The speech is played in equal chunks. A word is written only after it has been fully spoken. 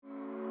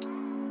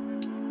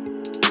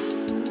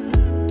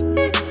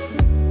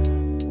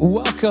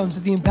Welcome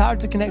to the Empowered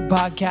to Connect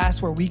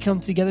podcast, where we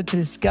come together to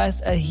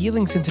discuss a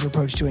healing-centered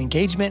approach to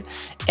engagement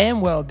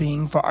and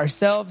well-being for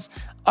ourselves,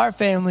 our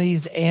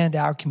families, and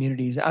our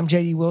communities. I'm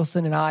JD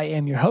Wilson, and I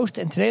am your host.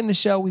 And today on the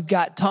show, we've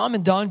got Tom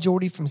and Dawn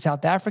Jordy from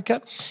South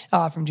Africa,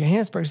 from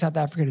Johannesburg, South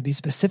Africa, to be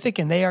specific.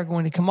 And they are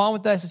going to come on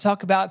with us to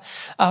talk about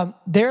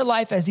their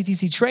life as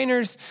ETC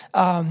trainers,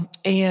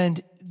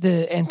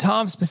 and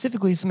Tom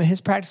specifically, some of his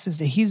practices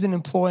that he's been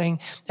employing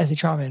as a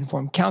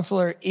trauma-informed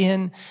counselor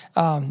in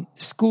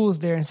schools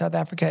there in South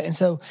Africa. And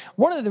so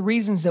one of the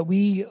reasons that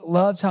we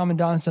love Tom and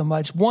Dawn so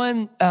much,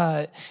 one,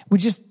 they're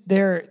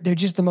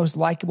just the most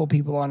likable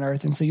people on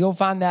earth. And so you'll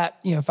find that,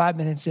 5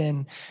 minutes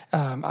in,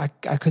 I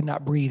could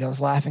not breathe. I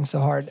was laughing so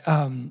hard.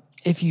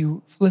 If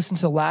you listen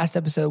to the last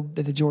episode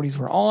that the Jordys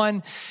were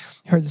on,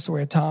 heard the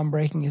story of Tom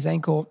breaking his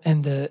ankle,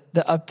 and the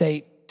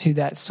update to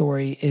that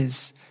story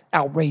is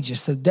outrageous.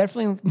 So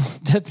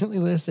definitely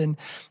listen,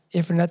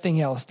 if for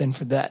nothing else, than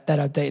for that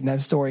update and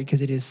that story,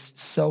 because it is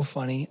so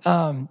funny.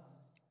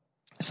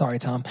 Sorry,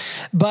 Tom.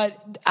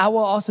 But I will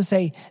also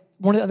say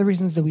one of the other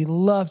reasons that we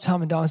love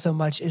Tom and Dawn so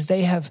much is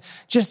they have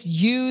just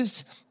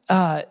used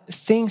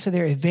things to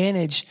their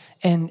advantage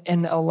and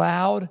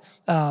allowed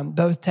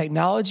both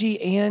technology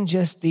and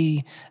just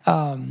the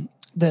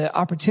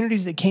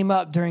opportunities that came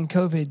up during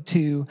COVID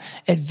to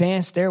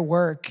advance their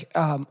work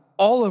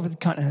all over the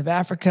continent of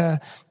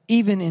Africa,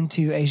 even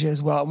into Asia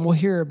as well. And we'll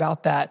hear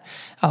about that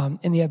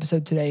in the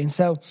episode today. And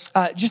so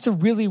just a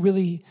really,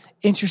 really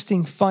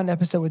interesting, fun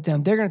episode with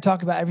them. They're going to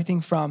talk about everything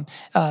from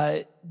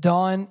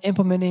Dawn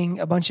implementing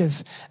a bunch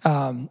of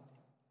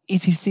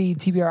ETC,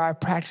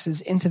 TBRI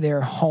practices into their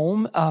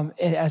home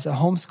as a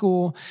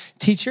homeschool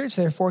teacher to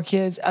their 4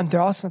 kids. They're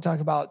also going to talk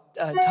about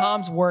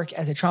Tom's work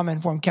as a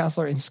trauma-informed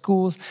counselor in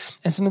schools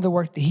and some of the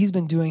work that he's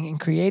been doing in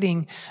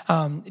creating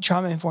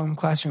trauma-informed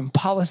classroom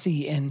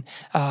policy and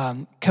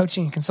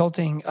coaching and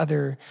consulting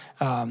other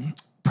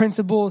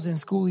principals and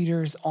school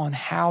leaders on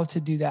how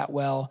to do that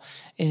well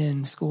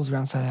in schools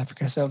around South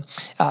Africa. So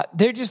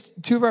they're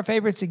just 2 of our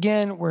favorites.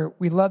 Again,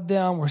 we love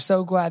them. We're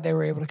so glad they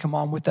were able to come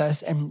on with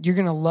us. And you're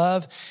going to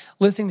love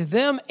listening to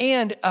them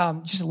and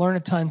just learn a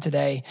ton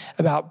today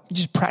about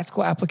just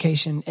practical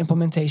application,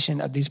 implementation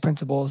of these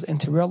principles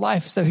into real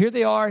life. So here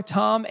they are,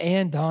 Tom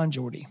and Dawn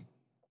Jordy.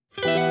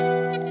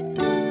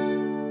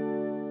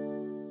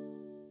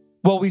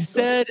 Well, we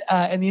said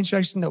in the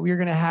introduction that we were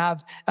going to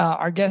have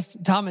our guests,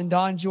 Tom and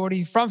Dawn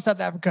Jordy from South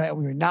Africa, and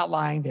we were not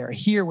lying. They're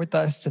here with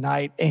us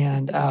tonight.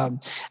 And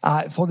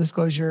full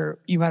disclosure,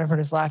 you might have heard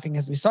us laughing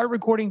as we started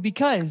recording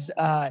because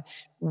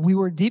we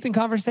were deep in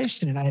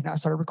conversation and I had not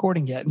started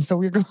recording yet. And so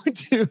we're going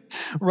to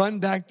run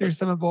back through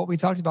some of what we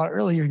talked about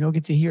earlier, and you'll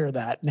get to hear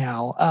that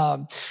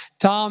now.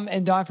 Tom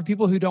and Dawn, for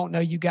people who don't know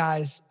you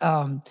guys,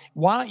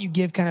 why don't you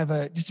give kind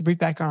of just a brief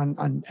background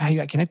on how you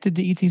got connected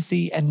to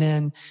ETC, and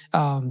then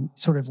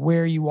sort of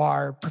where you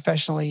are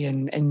professionally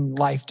and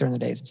life during the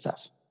days and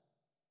stuff.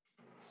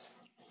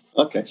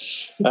 Okay.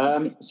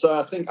 So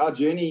I think our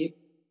journey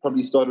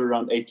probably started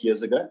around 8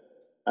 years ago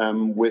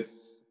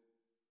with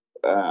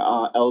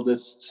our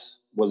eldest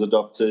was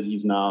adopted.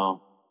 He's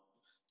now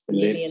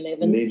nearly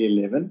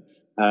 11.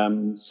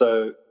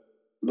 So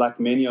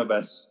like many of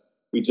us,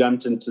 we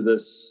jumped into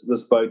this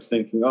boat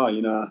thinking,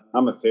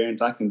 I'm a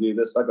parent, I can do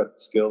this, I got the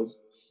skills.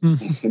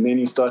 Mm-hmm. And then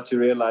you start to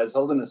realize,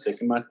 hold on a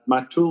second,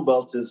 my tool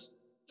belt is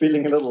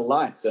feeling a little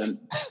light and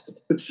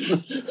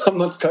I'm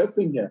not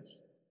coping here.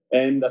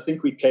 And I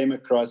think we came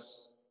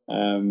across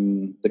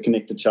the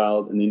Connected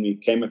Child, and then we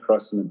came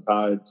across an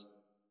Empowered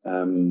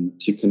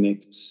to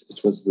Connect.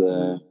 It was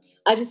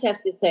I just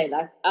have to say,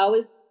 I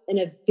was in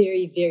a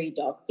very, very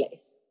dark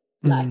place.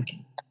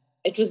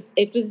 It was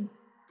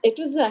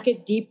like a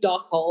deep,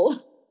 dark hole.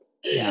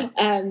 Yeah.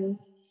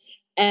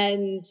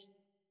 And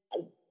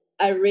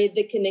I read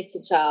The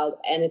Connected Child,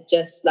 and it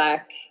just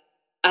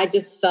I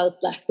just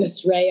felt like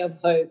this ray of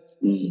hope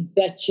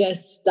that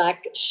just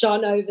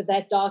shone over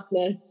that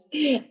darkness.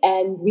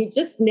 And we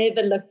just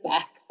never looked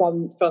back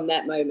from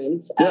that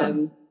moment. Yeah.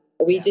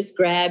 We just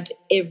grabbed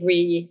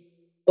every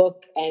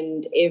book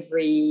and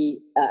every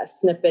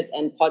snippet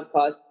and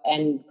podcast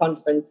and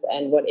conference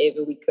and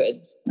whatever we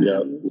could.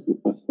 Yeah.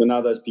 We're now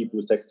those people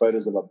who take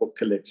photos of our book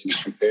collection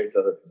and compare it to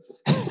other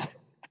people.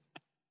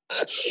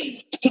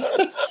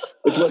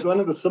 It was one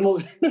of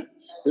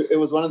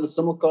the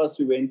simulcasts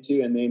we went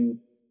to, and then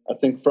I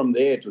think from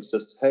there it was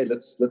just, hey,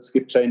 let's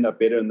get trained up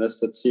better in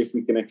this. Let's see if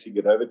we can actually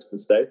get over to the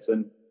States,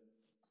 and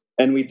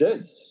we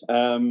did,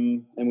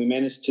 and we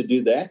managed to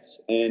do that,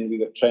 and we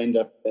got trained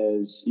up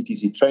as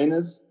ETC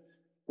trainers.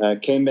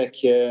 Came back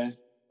here,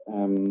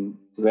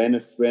 ran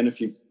a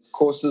few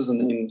courses, and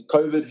then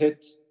COVID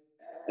hit,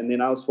 and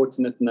then I was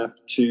fortunate enough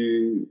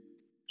to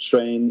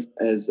train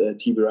as a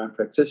TBRI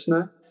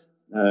practitioner.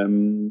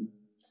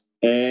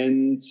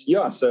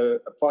 So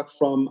apart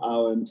from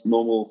our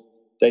normal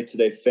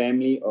day-to-day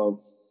family of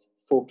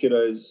 4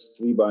 kiddos,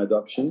 3 by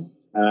adoption,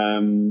 I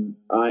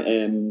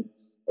am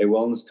a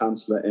wellness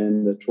counselor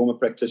and a trauma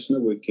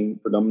practitioner working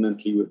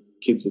predominantly with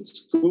kids at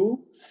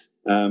school,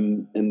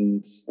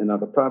 and I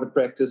have a private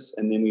practice,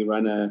 and then we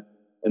run a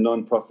a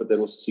non-profit that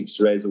also seeks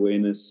to raise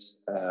awareness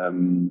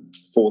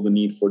for the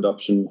need for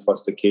adoption,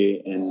 foster care,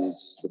 and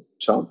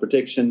child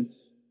protection,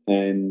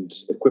 and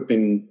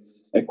equipping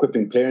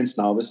parents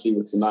now, obviously,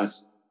 with the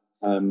nice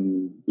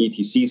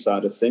ETC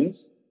side of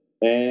things,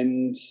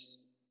 and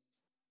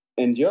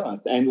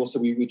also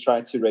we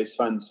try to raise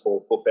funds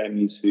for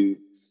families who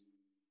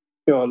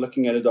are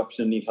looking at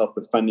adoption, need help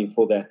with funding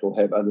for that, or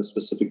have other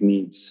specific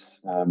needs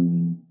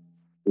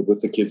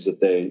with the kids that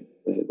they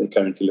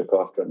currently look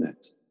after on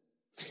that.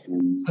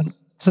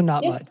 So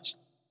not much.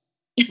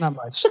 No,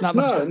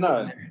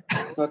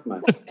 not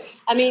much.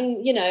 I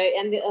mean,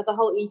 and the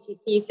whole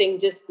ETC thing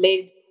just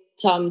led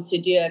Tom to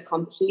do a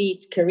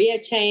complete career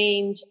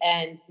change,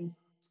 and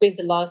he's spent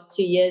the last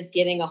 2 years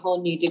getting a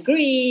whole new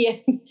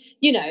degree. And,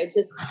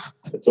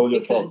 it's all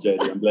your fault,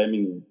 JD. I'm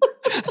blaming you.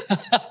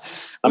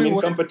 I'm in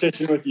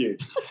competition with you.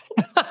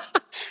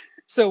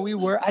 So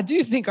I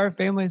do think our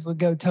families would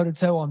go toe to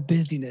toe on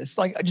busyness,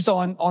 like just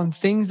on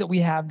things that we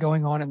have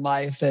going on in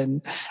life.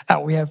 And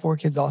we have 4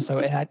 kids also.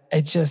 And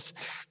it just,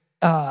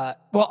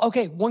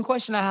 okay. One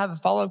question I have, a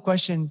follow-up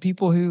question.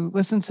 People who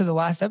listened to the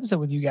last episode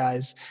with you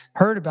guys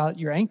heard about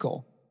your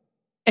ankle,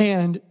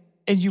 and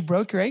you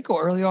broke your ankle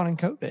early on in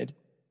COVID.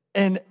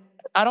 And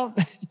I don't.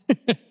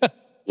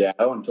 Yeah,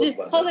 I want to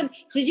talk about that.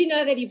 Did you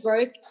know that he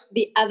broke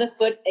the other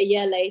foot a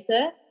year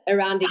later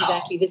around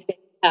exactly the same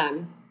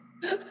time?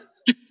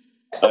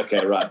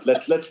 Okay, right.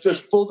 Let's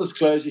just full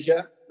disclosure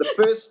here. The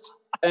first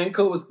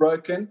ankle was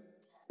broken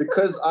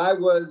because I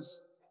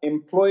was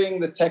employing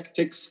the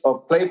tactics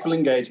of playful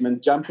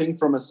engagement, jumping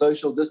from a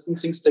social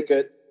distancing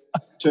sticker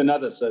to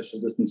another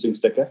social distancing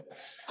sticker.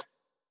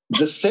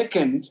 The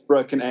second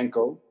broken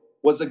ankle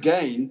was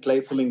again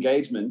playful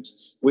engagement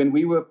when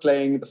we were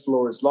playing The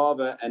Floor is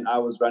Lava and I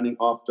was running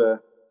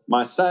after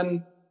my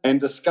son and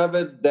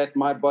discovered that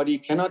my body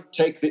cannot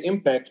take the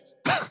impact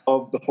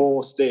of the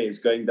 4 stairs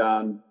going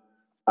down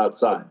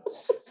outside.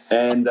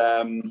 And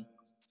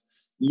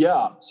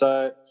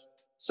so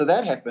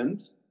that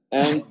happened,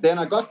 and then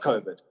I got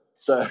COVID.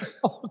 So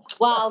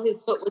while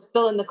his foot was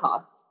still in the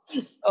cast.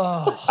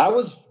 I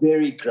was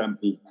very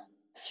grumpy.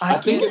 I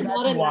think at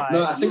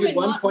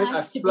one point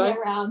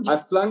I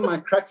flung my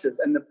crutches,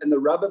 and the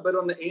rubber bit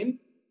on the end,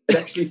 it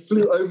actually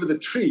flew over the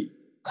tree.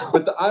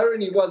 But the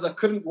irony was I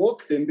couldn't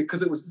walk then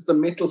because it was just a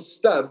metal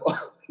stub on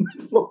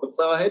the floor.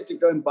 So I had to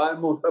go and buy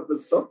more rubber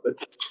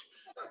stoppers.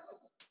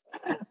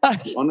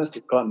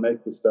 Honestly, can't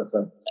make this stuff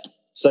up.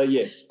 So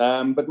yes,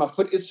 but my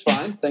foot is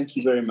fine. Thank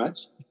you very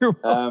much.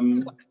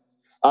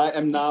 I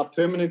am now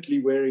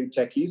permanently wearing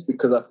tackies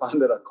because I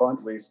find that I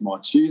can't wear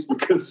smart shoes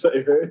because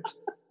they hurt.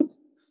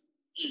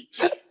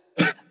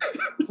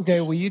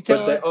 Okay, will you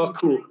tell? But they are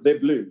cool. They're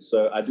blue,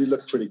 so I do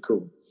look pretty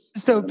cool.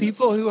 So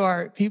people who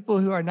are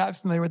not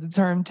familiar with the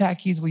term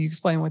tackies, will you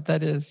explain what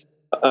that is?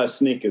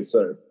 Sneakers,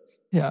 sorry.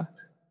 Yeah.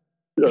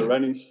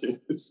 Running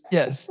shoes.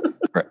 Yes.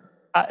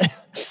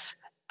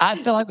 I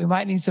feel like we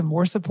might need some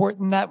more support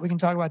than that. We can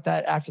talk about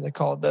that after the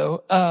call,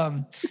 though.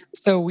 I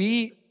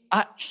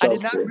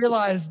did not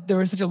realize there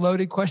was such a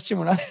loaded question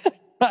when I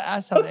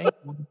asked how the ankle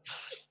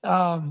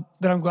was.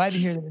 But I'm glad to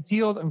hear that it's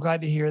healed. I'm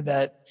glad to hear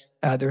that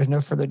there was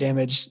no further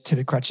damage to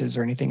the crutches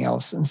or anything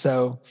else. And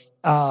so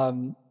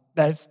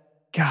that's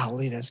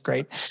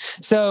great.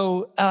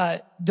 So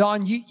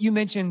Dawn, you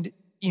mentioned,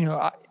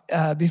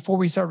 before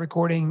we started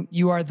recording,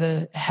 you are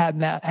the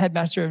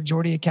headmaster of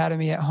Geordie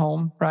Academy at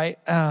home, right?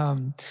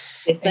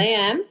 Yes, I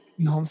am.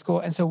 You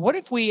homeschool. And so what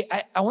if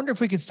I wonder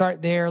if we could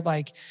start there,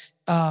 like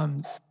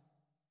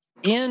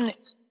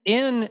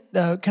in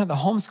the kind of the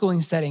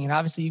homeschooling setting, and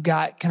obviously you've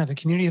got kind of a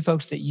community of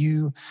folks that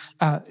you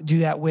do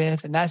that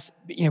with, and that's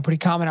pretty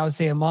common, I would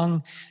say,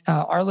 among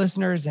our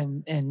listeners,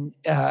 and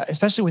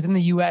especially within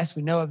the U.S.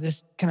 We know of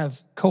this kind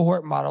of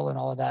cohort model and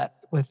all of that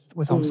with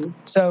homeschooling.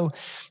 So,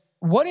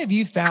 what have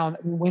you found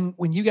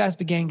when you guys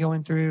began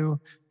going through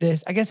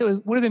this? I guess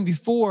would have been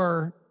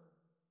before.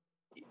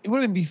 It would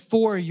have been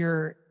before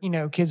your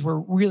kids were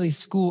really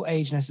school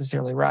age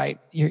necessarily, right?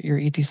 Your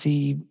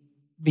ETC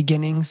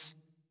beginnings.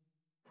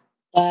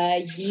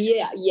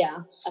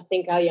 Yeah. I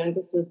think our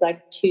youngest was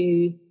like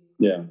 2.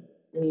 Yeah.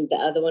 And the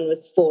other one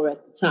was 4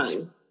 at the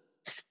time.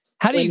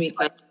 How do you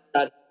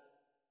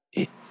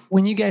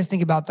when you guys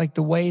think about like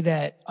the way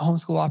that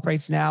homeschool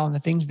operates now and the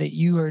things that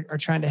you are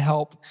trying to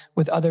help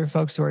with other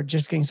folks who are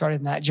just getting started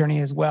in that journey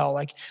as well?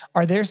 Like,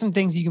 are there some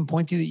things you can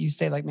point to that you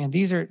say, like, man,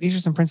 these are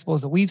some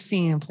principles that we've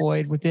seen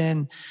employed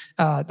within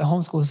the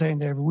homeschool setting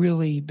that have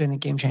really been a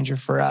game changer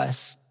for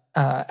us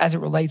as it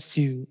relates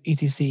to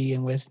ETC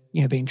and with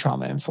being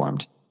trauma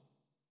informed?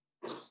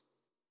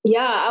 Yeah,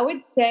 I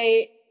would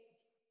say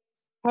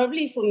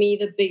probably for me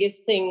the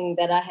biggest thing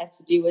that I had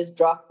to do was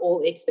drop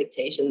all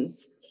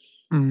expectations.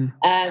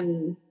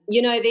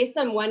 There's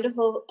some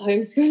wonderful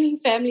homeschooling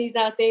families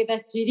out there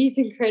that do these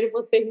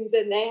incredible things,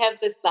 and they have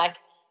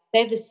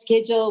this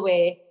schedule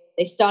where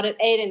they start at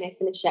 8 and they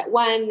finish at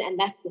 1, and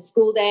that's the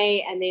school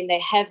day, and then they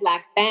have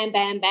like bam,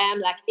 bam,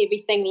 bam, like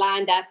everything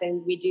lined up,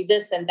 and we do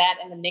this and that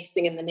and the next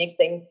thing and the next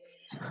thing.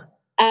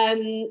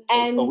 And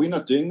are we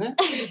not doing that?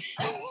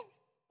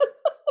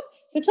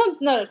 So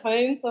Tom's not at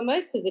home for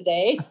most of the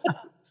day.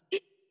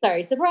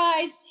 Sorry,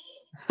 surprise.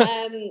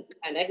 I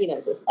know he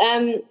knows this.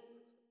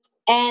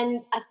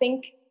 And I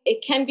think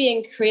it can be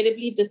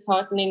incredibly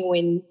disheartening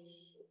when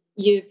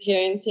you're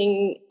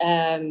parenting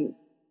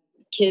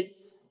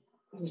kids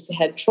who've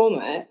had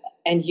trauma,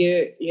 and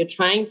you're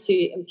trying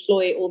to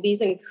employ all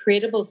these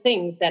incredible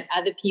things that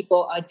other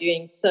people are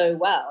doing so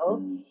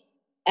well,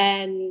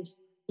 and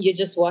you're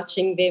just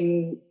watching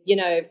them,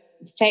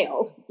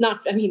 fail.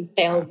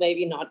 Fail is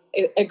maybe not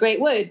a great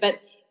word, but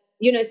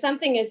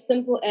something as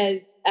simple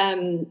as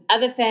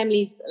other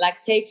families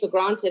like take for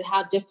granted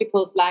how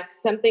difficult, like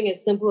something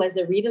as simple as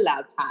a read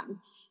aloud time.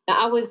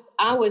 Now,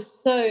 I was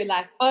so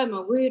like, oh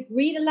my word,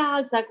 read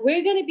alouds, like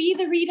we're going to be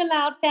the read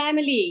aloud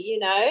family,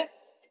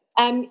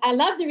 I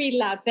love the read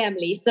aloud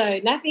family, so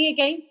nothing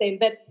against them.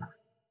 But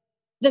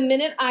the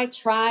minute I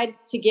tried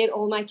to get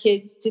all my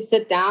kids to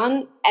sit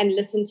down and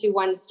listen to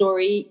one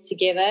story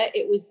together,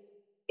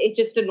 it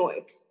just didn't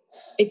work.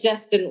 It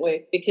just didn't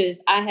work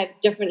because I have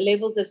different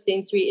levels of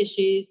sensory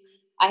issues.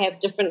 I have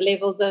different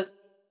levels of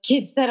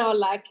kids that are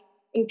like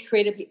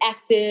incredibly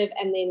active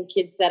and then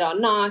kids that are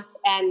not.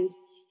 And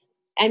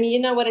I mean, you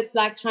know what it's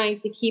like trying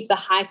to keep the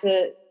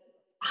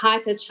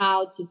hyper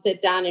child to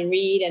sit down and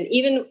read. And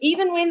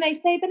even when they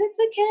say, but it's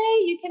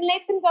okay, you can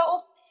let them go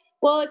off.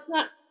 Well, it's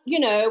not,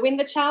 when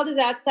the child is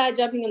outside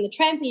jumping on the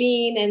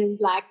trampoline and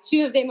like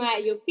two of them are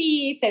at your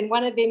feet and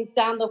one of them's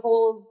down the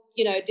hall,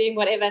 doing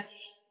whatever.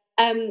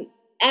 And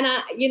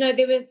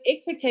there were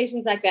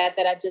expectations like that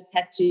I just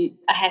had to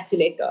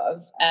let go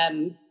of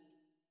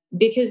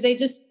because they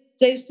just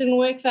didn't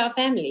work for our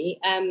family.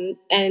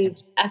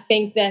 And I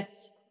think that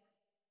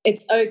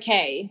it's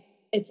okay.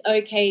 It's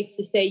okay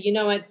to say, you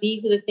know what,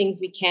 these are the things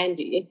we can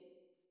do.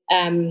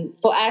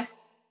 For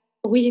us,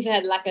 we've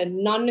had like a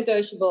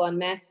non-negotiable on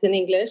maths and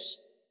English.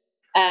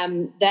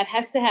 That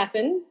has to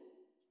happen.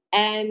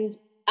 And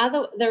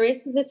the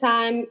rest of the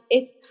time,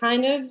 it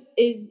kind of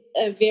is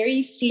a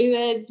very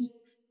fluid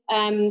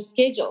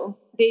schedule.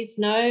 There's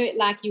no,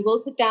 like, you will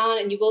sit down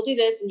and you will do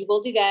this and you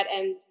will do that.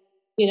 And,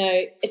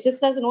 it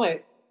just doesn't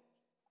work.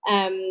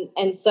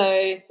 And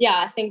so, yeah,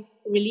 I think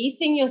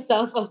releasing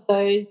yourself of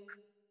those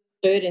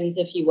burdens,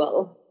 if you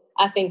will,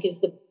 I think is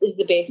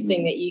the best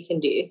thing that you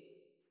can do.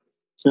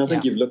 And I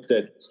think you've looked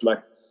at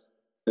like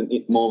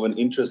more of an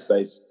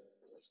interest-based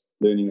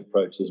learning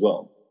approach as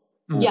well.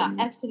 Yeah,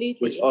 absolutely.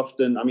 Which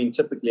often,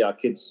 typically our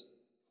kids,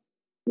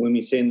 when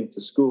we send them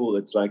to school,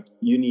 it's like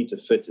you need to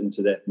fit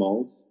into that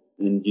mold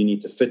and you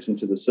need to fit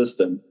into the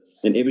system,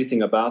 and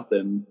everything about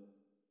them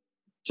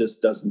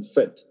just doesn't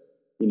fit,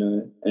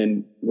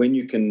 and when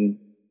you can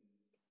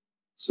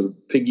sort of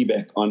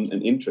piggyback on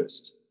an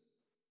interest,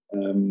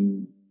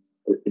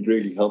 it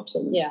really helps.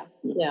 Yeah.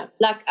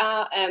 Like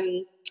our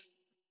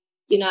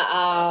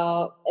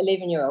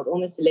 11-year-old,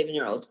 almost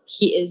 11-year-old,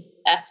 he is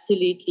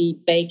absolutely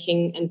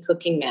baking and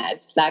cooking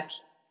mad. Like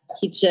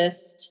he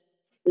just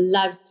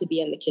loves to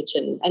be in the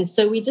kitchen. And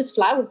so we just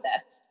fly with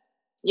that,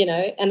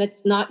 and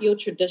it's not your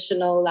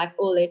traditional, like,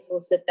 oh, let's all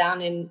sit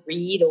down and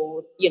read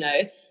or,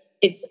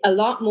 it's a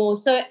lot more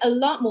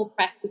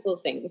practical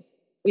things.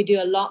 We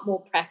do a lot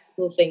more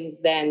practical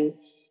things than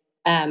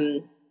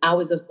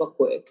hours of book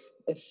work.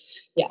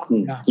 He's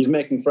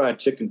making fried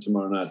chicken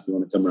tomorrow night if you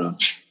want to come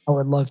around. I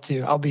would love to.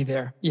 I'll be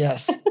there.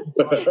 Yes.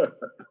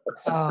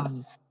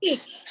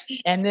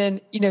 And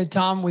then,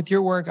 Tom, with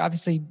your work,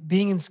 obviously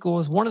being in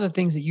schools, one of the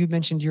things that you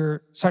mentioned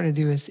you're starting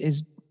to do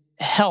is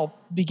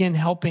begin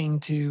helping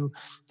to,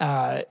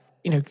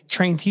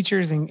 train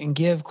teachers and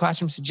give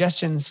classroom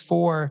suggestions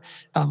for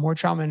more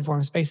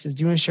trauma-informed spaces.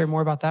 Do you want to share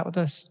more about that with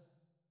us?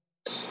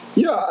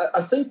 Yeah,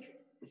 I think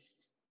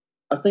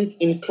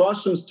in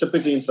classrooms,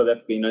 typically in South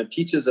Africa,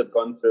 teachers have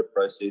gone through a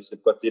process,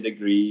 they've got their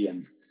degree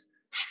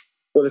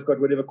or they've got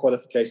whatever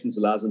qualifications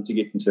allows them to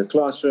get into a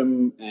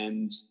classroom.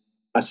 And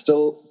I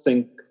still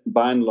think,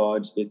 by and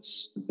large,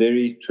 it's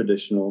very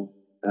traditional.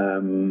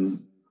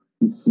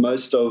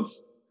 Most of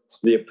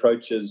the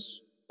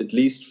approaches, at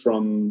least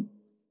from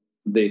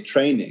their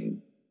training,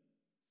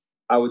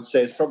 I would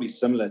say it's probably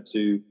similar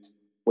to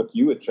what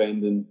you were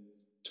trained in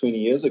 20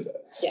 years ago.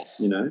 Yeah.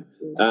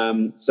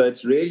 So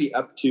it's really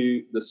up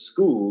to the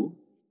school,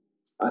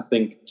 I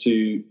think,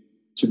 to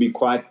be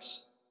quite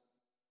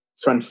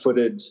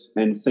front-footed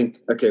and think,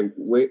 okay,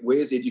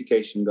 where's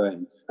education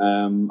going?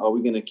 Are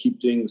we going to keep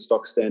doing the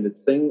stock standard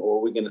thing, or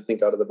are we going to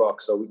think out of the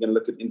box? Are we going to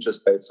look at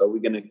interest rates? Are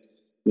we going to,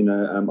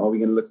 are we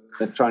going to look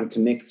and try and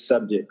connect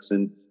subjects?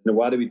 And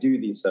why do we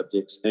do these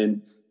subjects?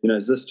 And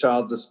does this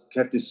child just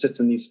have to sit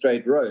in these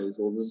straight rows,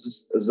 or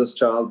is this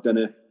child going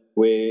to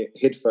wear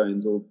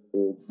headphones or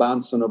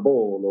bounce on a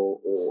ball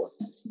or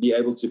be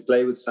able to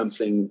play with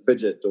something,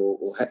 fidget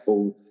or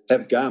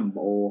have gum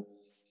or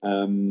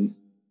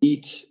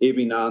eat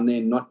every now and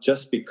then, not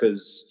just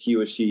because he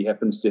or she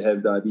happens to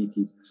have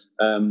diabetes.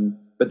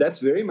 But that's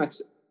very much,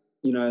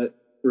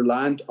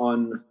 reliant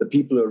on the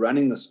people who are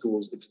running the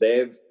schools. If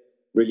they've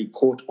really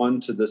caught on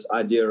to this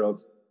idea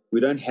of we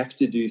don't have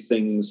to do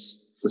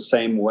things the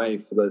same way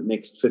for the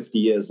next 50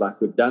 years like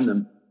we've done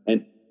them.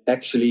 And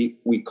actually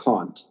we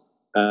can't.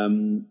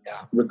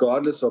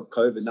 regardless of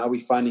COVID. Now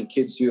we're finding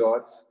kids who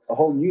are a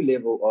whole new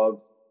level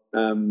of,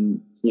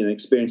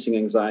 experiencing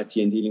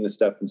anxiety and dealing with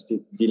stuff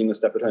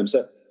at home.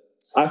 So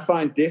I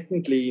find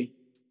definitely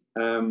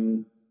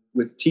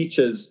with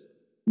teachers,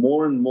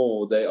 more and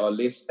more, they are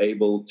less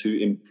able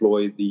to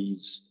employ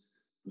these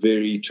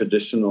very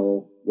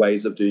traditional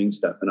ways of doing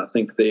stuff. And I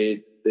think their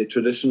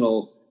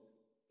traditional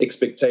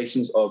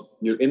expectations of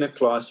you're in a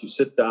class, you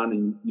sit down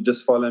and you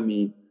just follow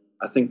me.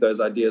 I think those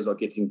ideas are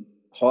getting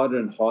harder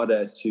and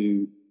harder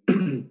to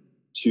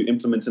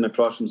implement in a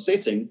classroom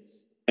setting.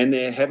 And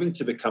they're having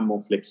to become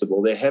more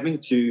flexible. They're having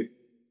to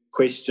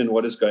question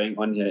what is going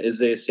on here. Is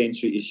there a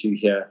sensory issue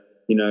here?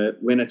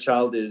 When a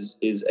child is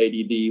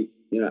ADD,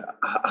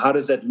 how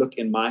does that look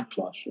in my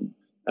classroom?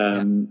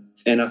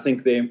 And I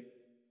think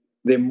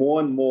they're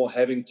more and more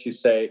having to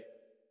say,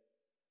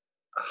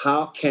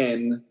 how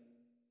can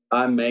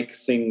I make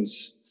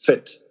things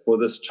fit for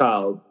this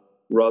child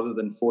rather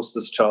than force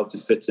this child to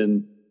fit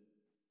in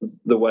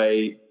the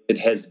way it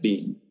has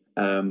been?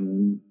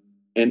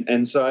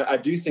 And so I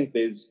do think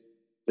there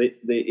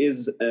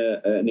is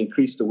an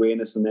increased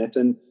awareness in that,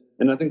 and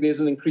I think there's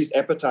an increased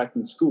appetite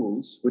in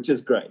schools, which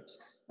is great,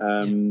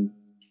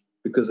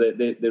 because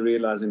they're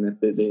realizing that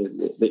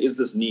there is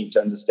this need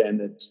to understand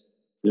that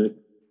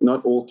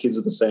not all kids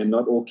are the same,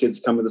 not all kids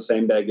come with the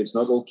same baggage,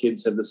 not all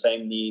kids have the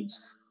same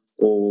needs,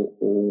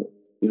 or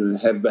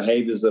have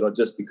behaviors that are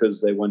just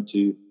because they want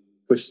to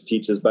push the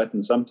teacher's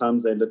button.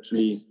 Sometimes they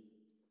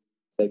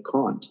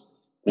can't,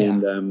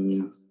 and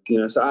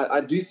so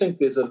I do think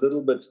there's a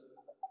little bit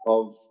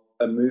of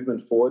a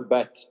movement forward,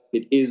 but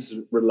it is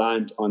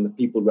reliant on the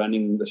people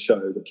running the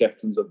show, the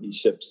captains of these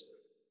ships,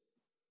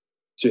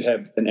 to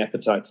have an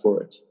appetite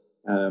for it.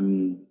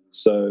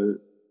 So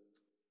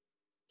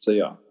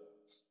yeah.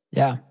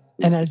 Yeah.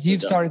 And as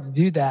you've started to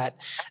do that,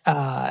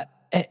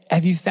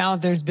 have you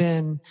found there's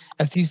been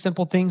a few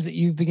simple things that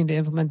you've begun to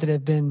implement that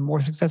have been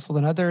more successful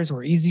than others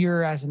or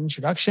easier as an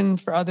introduction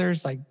for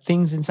others, like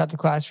things inside the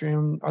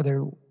classroom? Are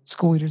there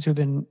school leaders who have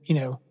been,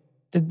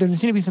 there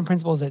seem to be some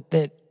principles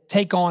that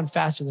take on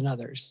faster than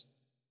others?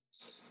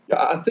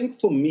 Yeah, I think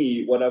for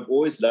me, what I've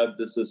always loved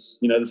is this,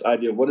 this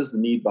idea of what is the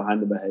need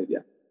behind the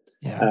behavior.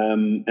 Yeah.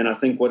 And I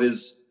think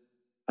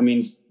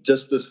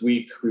just this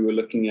week we were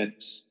looking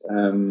at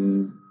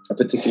a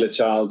particular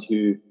child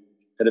who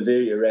had a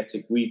very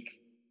erratic week,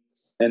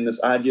 and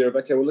this idea of,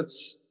 okay, well,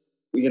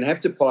 we're going to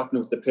have to partner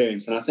with the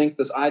parents. And I think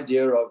this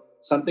idea of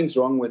something's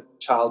wrong with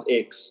child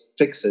X,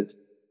 fix it.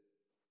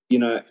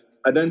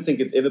 I don't think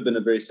it's ever been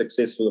a very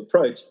successful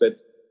approach, but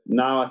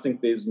now I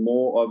think there's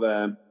more of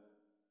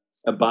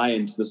a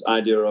buy-in to this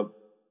idea of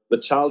the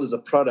child is a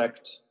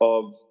product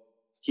of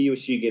he or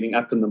she getting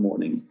up in the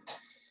morning,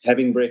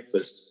 having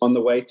breakfast, on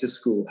the way to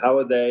school. How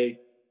are they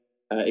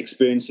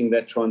experiencing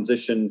that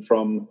transition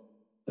from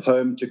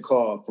home to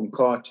car, from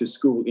car to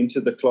school,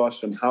 into the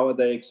classroom? How are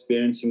they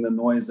experiencing the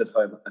noise at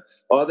home?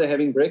 Are they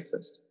having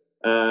breakfast?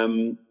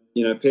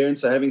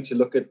 Parents are having to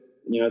look at,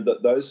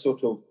 those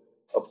sort of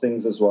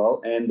things as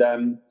well.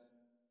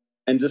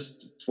 And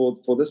just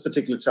for this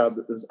particular child,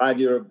 this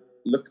idea of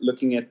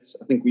looking at,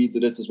 I think we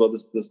did it as well,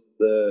 this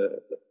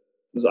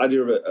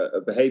idea of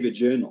a behavior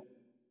journal.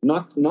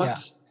 Not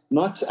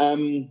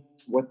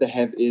what they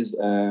have is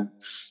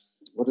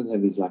what do they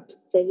have? Is like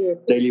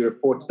daily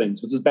report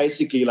things, which is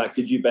basically like,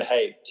 did you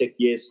behave? Tick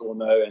yes or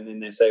no, and then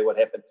they say what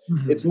happened.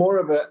 Mm-hmm. It's more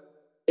of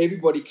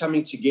everybody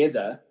coming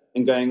together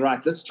and going,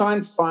 right, let's try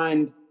and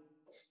find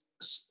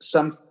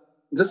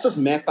let's just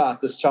map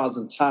out this child's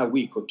entire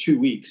week or 2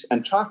 weeks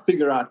and try to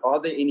figure out, are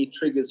there any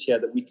triggers here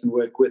that we can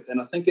work with?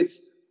 And I think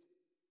it's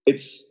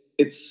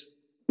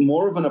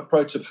more of an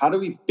approach of how do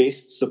we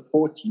best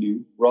support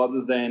you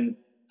rather than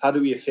how do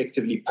we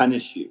effectively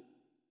punish you?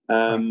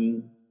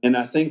 And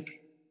I think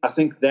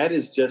that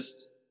is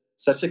just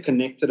such a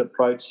connected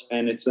approach,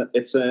 and it's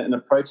an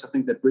approach I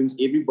think that brings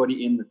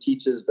everybody in, the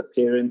teachers, the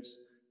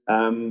parents,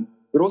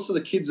 but also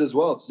the kids as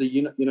well. So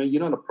you're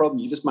not a problem.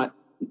 You just might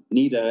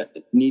need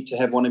to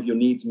have one of your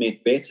needs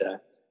met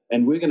better,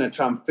 and we're going to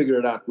try and figure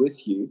it out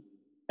with you.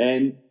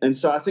 And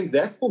so I think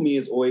that for me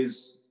is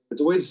always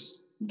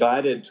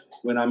guided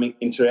when I'm in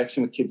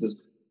interaction with kids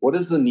is, what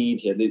is the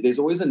need here? There's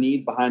always a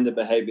need behind the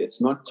behavior.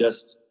 It's not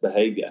just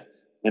behavior.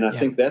 And I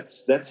think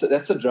that's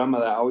a drum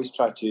that I always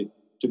try to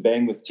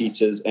bang with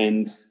teachers.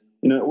 And,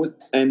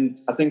 and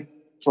I think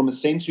from a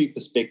sensory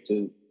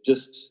perspective,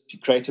 just to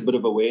create a bit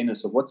of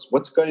awareness of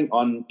what's going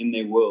on in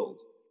their world,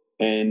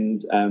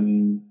 and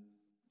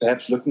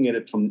perhaps looking at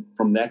it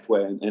from that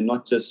way, and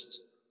not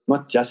just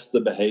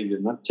the behavior,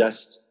 not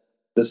just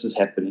this is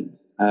happening.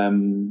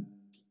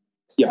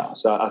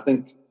 So I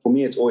think for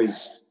me, it's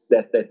always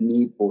that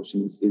need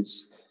portion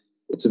is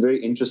it's a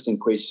very interesting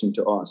question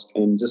to ask,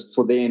 and just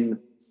for them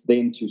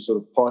to sort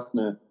of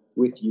partner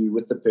with you,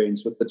 with the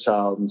parents, with the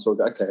child, and sort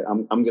of, okay,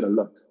 I'm going to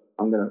look,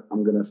 I'm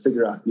going to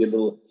figure out, be a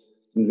little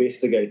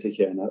investigator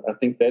here, and I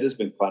think that has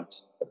been quite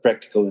a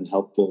practical and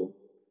helpful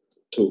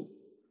tool.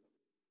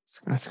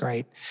 That's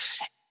great.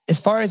 As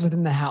far as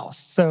within the house,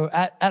 so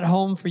at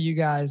home for you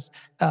guys,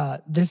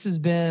 this has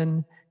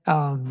been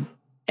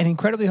an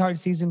incredibly hard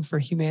season for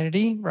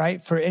humanity,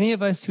 right? For any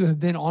of us who have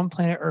been on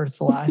planet Earth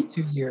the last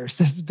 2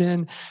 years, it's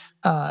been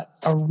a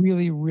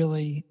really,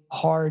 really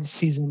hard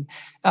season.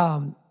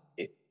 Why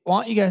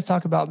don't you guys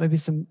talk about maybe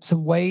some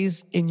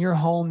ways in your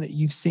home that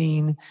you've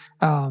seen,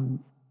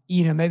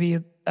 maybe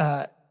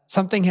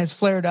something has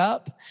flared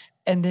up,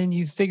 and then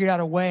you've figured out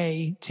a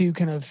way to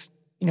kind of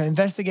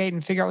investigate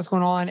and figure out what's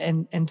going on,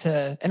 and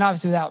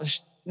obviously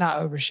without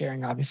not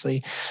oversharing,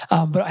 obviously.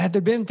 But have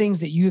there been things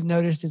that you have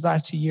noticed these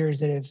last 2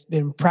 years that have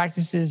been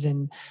practices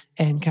and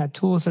kind of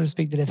tools, so to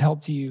speak, that have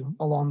helped you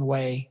along the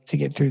way to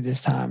get through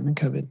this time in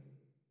COVID?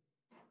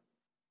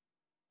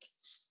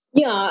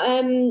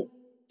 Yeah.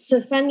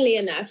 So funnily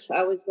enough,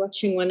 I was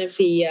watching one of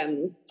the,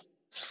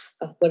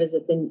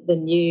 the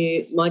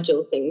new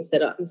module things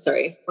that I'm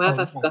sorry, why have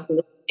I forgotten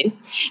the name?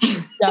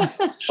 Yeah.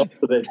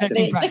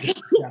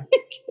 Yeah.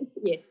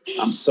 Yes.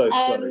 I'm so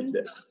sorry,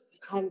 Jeff.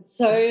 I'm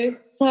so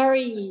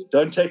sorry.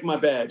 Don't take my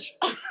badge.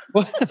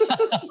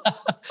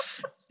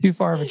 It's too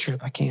far of a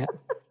trip. I can't.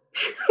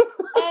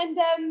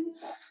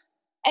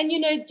 And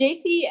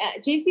Jesse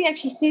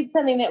actually said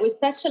something that was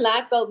such a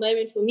light bulb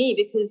moment for me,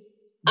 because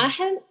I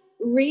hadn't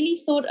really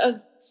thought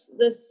of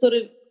this sort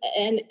of,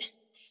 and I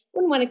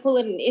wouldn't want to call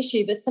it an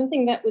issue, but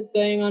something that was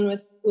going on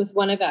with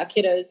one of our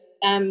kiddos.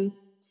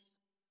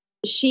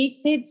 She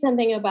said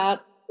something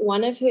about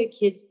one of her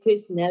kids'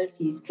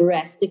 personalities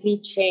drastically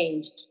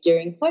changed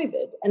during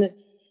COVID. And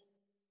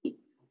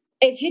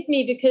it hit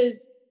me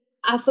because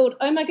I thought,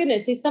 oh my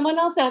goodness, there's someone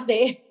else out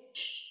there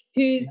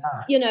who's,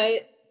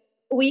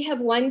 we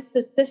have one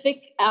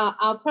specific,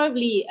 our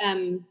probably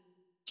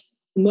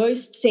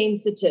most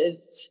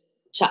sensitive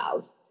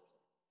child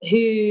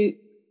who,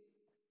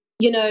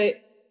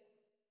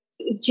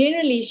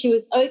 generally she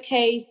was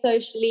okay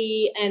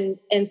socially and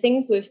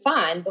things were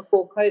fine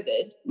before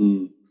COVID.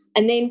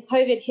 And then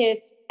COVID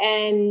hit,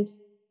 and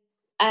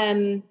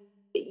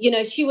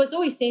she was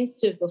always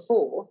sensitive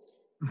before.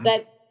 Mm-hmm.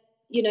 But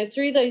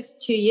through those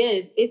 2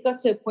 years, it got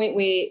to a point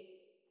where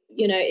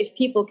if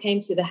people came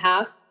to the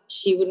house,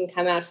 she wouldn't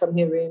come out from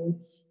her room.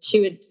 She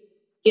would,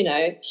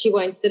 she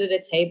won't sit at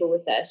a table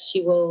with us.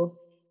 She will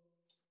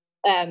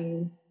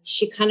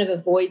she kind of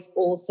avoids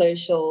all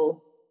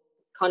social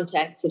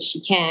contacts if she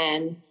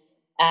can.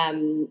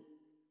 And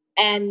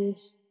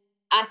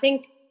I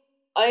think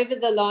over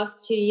the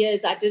last 2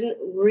 years, I didn't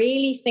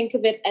really think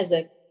of it as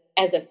a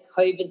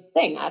COVID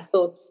thing. I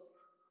thought,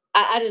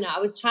 I don't know, I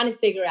was trying to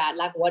figure out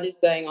like what is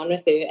going on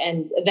with her,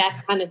 and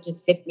that kind of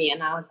just hit me,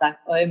 and I was like,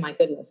 oh my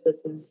goodness,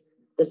 this is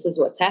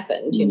what's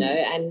happened,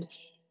 and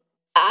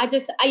I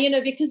just,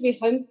 because we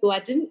homeschool, I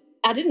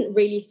didn't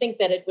really think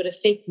that it would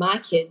affect my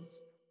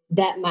kids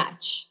that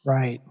much.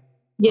 Right.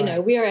 We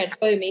were at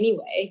home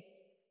anyway.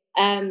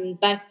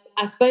 But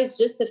I suppose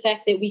just the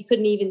fact that we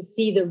couldn't even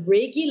see the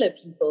regular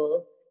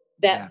people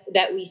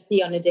that we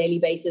see on a daily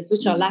basis,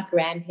 which are like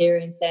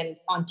grandparents and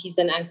aunties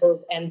and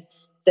uncles and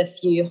the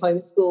few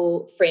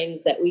homeschool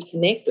friends that we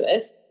connect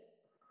with.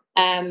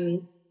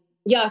 So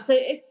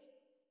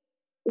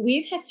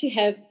we've had to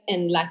have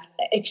an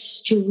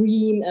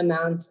extreme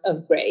amount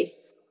of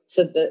grace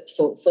for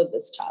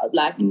this child,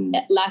 like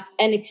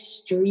an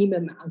extreme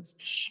amount.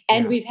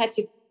 And we've had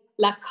to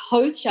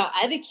coach our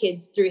other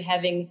kids through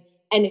having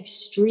an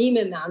extreme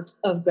amount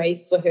of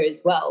grace for her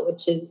as well,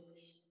 which is,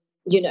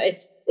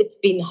 it's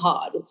been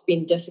hard. It's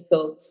been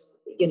difficult,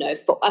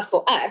 for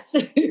us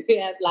who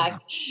have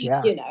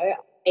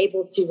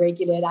able to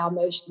regulate our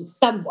emotions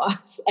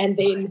somewhat. And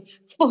then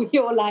for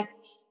your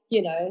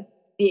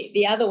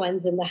the other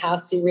ones in the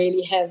house who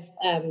really have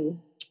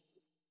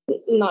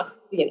not,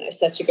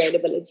 such a great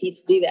ability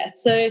to do that.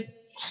 So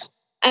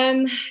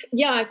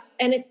it's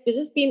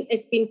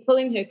been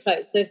pulling her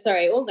close. So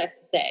sorry, all that to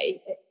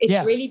say,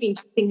 it's really been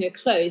keeping her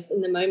close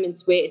in the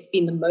moments where it's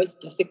been the most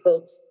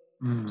difficult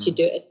to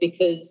do it,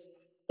 because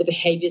the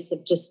behaviors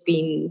have just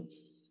been,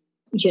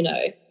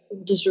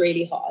 just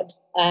really hard.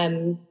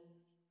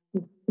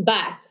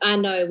 But I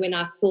know when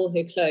I pull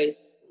her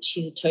close,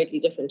 she's a totally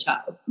different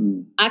child.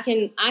 I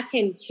can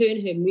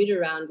turn her mood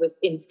around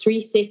within 3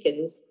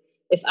 seconds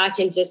if I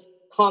can just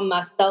calm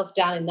myself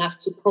down enough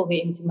to pull her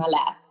into my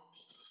lap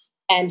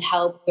and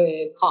help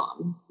her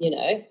calm,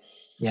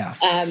 Yeah.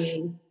 So I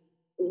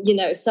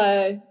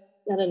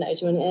don't know.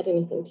 Do you want to add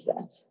anything to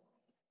that?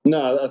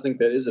 No, I think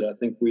that is it. I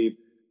think we've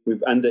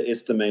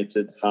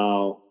underestimated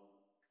how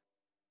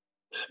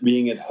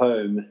being at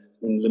home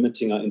and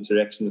limiting our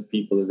interaction with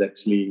people has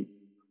actually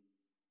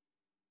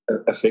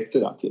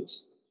affected our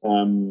kids.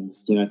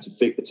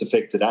 It's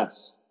affected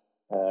us.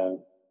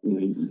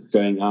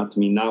 Going out. I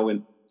mean, now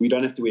when we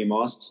don't have to wear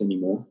masks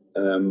anymore.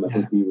 I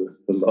think we were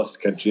the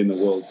last country in the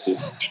world to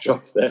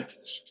drop that.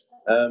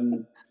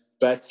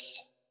 But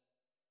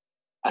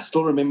I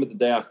still remember the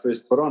day I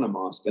first put on a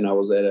mask, and I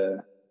was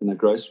in a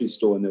grocery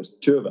store, and there was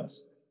 2 of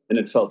us, and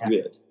it felt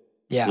weird.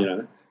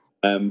 Yeah.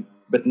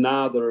 But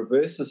now the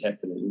reverse is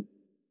happening,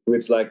 where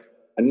it's like,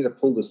 I need to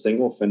pull this thing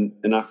off, and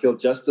I feel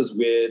just as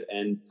weird.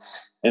 And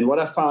what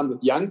I found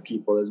with young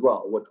people as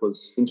well, what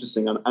was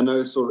interesting, I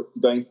know sort of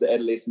going to the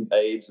adolescent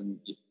age, and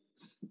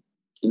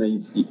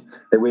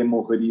they wear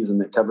more hoodies and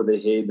they cover their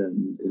head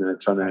and,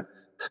 trying to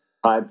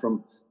hide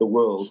from the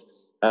world.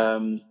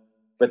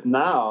 But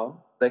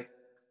now they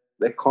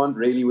can't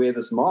really wear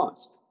this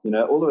mask.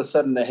 All of a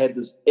sudden they had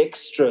this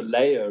extra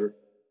layer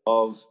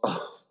of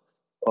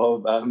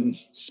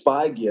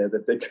spy gear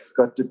that they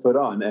got to put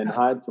on and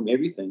hide from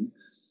everything.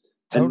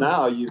 Totally. And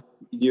now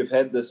you've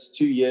had this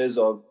 2 years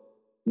of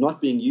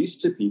not being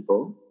used to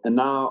people, and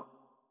now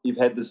you've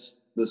had this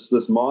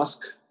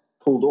mask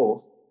pulled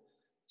off,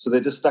 so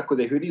they're just stuck with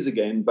their hoodies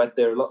again, but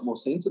they're a lot more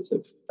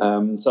sensitive.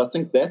 So I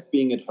think that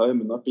being at home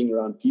and not being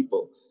around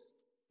people,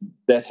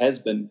 that has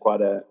been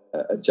quite a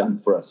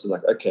jump for us. So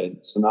like, okay,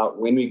 so now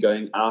when we're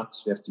going out,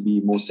 we have to be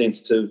more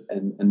sensitive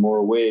and more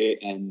aware,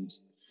 and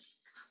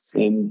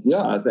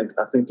yeah, I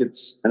think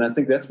that's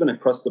been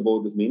across the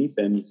board with many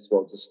families as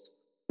well, just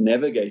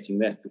navigating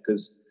that,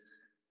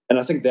 and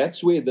I think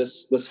that's where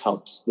this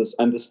helps, this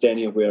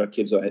understanding of where our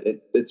kids are.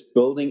 It's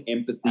building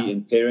empathy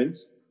in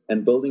parents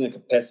and building a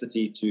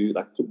capacity to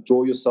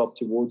draw yourself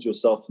towards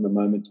yourself in the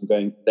moment and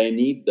going, they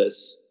need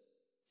this.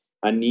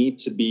 I need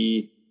to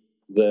be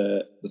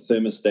the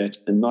thermostat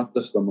and not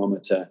the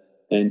thermometer.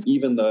 And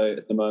even though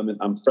at the moment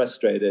I'm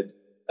frustrated,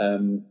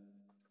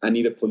 I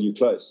need to pull you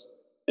close.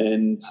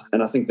 And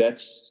I think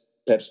that's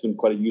perhaps been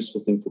quite a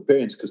useful thing for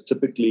parents, because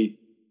typically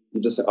you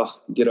just say,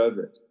 oh, get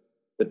over it.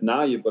 But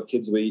now you've got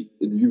kids where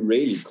you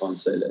really can't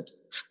say that.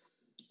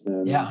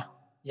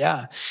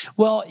 Yeah.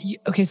 Well,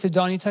 okay. So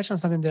Don, you touched on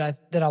something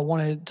that I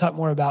want to talk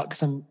more about,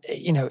 because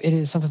it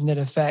is something that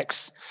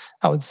affects,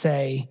 I would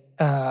say,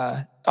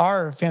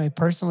 our family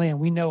personally, and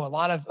we know a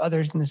lot of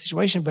others in the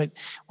situation. But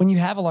when you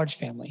have a large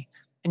family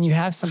and you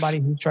have somebody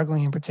who's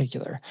struggling in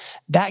particular,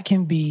 that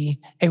can be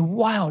a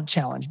wild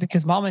challenge,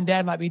 because mom and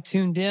dad might be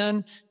tuned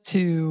in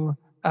to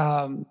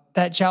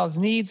that child's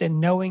needs and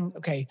knowing,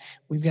 okay,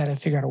 we've got to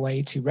figure out a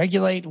way to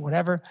regulate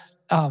whatever.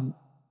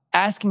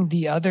 Asking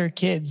the other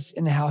kids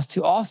in the house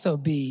to also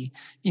be,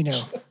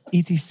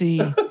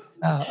 etc.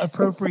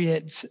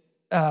 Appropriate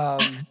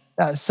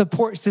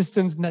support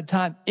systems in that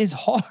time is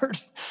hard,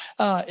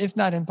 if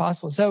not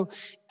impossible. So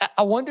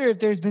I wonder if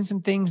there's been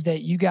some things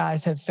that you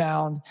guys have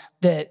found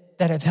that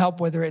have helped,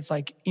 whether it's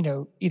either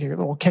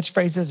little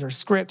catchphrases or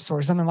scripts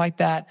or something like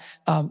that,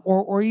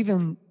 or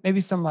even maybe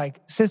some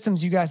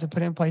systems you guys have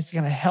put in place to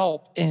kind of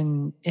help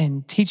in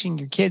teaching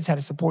your kids how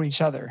to support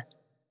each other.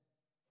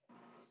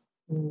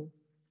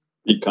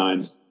 Be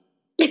kind.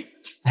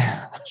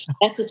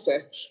 That's a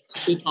script.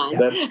 Be kind.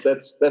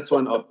 That's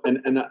one of,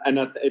 and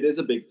it is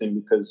a big thing,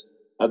 because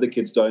other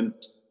kids don't.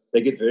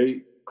 They get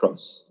very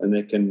cross and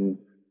they can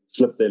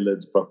flip their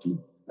lids properly.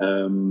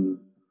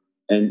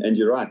 And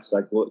you're right. It's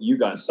like, well, you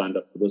guys signed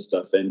up for this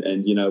stuff, and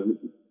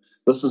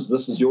this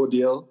is your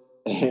deal,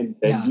 and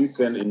you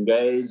can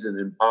engage and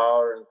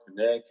empower and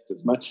connect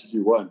as much as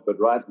you want. But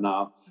right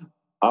now,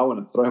 I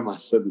want to throw my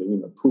sibling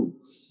in the pool.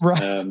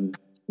 Right.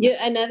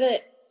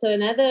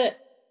 Another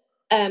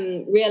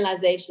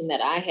realization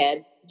that I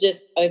had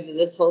just over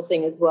this whole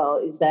thing as well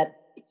is that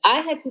I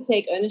had to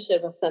take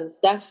ownership of some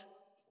stuff,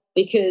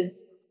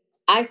 because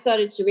I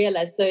started to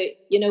realize, so,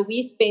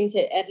 we spent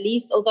it, at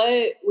least,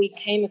 although we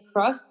came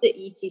across the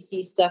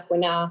ETC stuff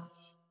when our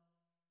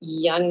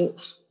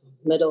youngest,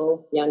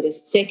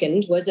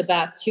 second was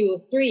about 2 or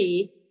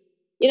 3,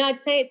 I'd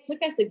say it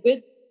took us a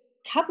good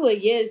couple of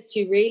years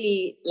to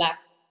really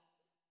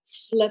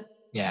flip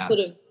sort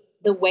of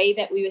the way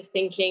that we were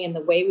thinking and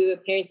the way we were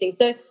parenting.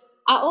 So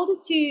our older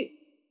two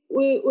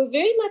were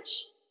very much,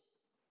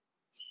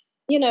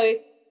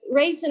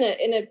 raised in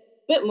a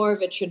bit more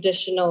of a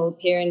traditional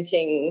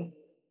parenting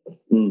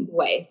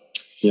way.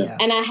 Yeah.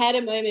 And I had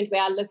a moment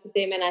where I looked at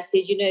them and I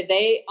said,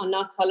 they are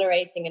not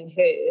tolerating in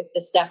her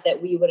the stuff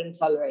that we wouldn't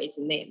tolerate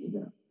in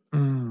them.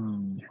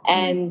 Yeah.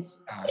 And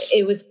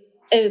it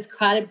was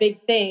quite a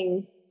big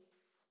thing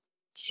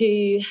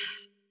to,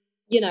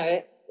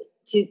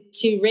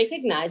 to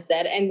recognize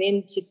that, and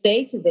then to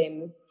say to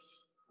them,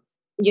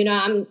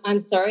 I'm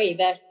sorry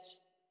that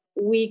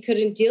we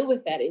couldn't deal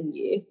with that in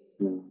you.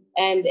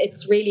 And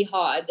it's really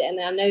hard. And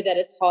I know that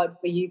it's hard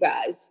for you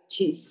guys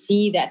to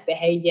see that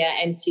behavior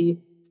and to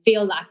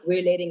feel like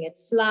we're letting it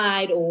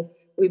slide, or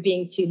we're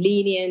being too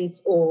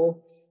lenient, or,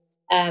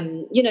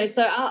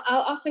 so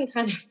I'll often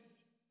kind of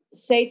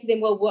say to them,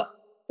 well,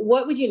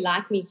 what would you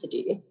like me to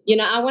do?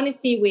 I want to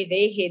see where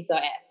their heads are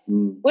at.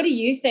 What do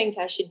you think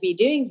I should be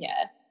doing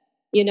here?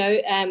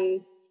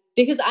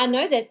 Because I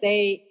know that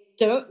they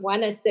don't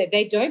want us, that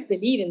they don't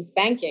believe in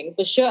spanking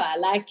for sure.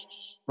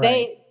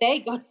 Right. They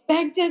got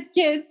spanked as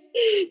kids,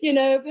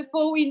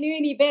 before we knew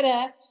any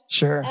better.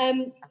 Sure.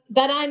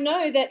 But I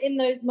know that in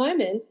those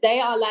moments they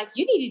are like,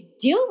 you need to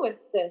deal with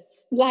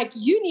this.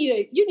 You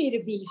need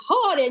to be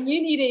hard, and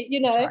you need to,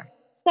 Right.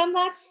 So I'm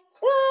like,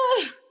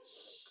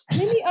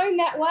 let me own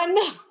that one.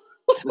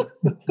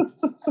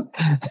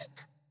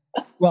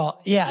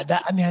 Well, yeah,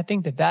 I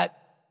think that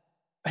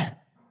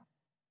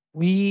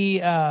we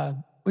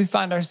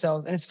find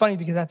ourselves, and it's funny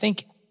because I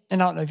think,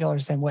 and I don't know if y'all are the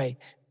same way,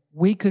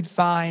 we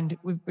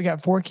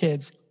got 4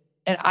 kids,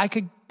 and I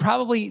could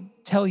probably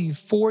tell you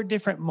 4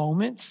 different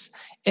moments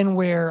in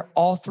where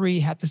all 3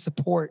 have to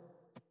support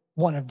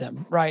one of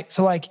them, right?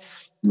 So like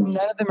none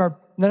of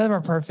them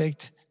are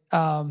perfect.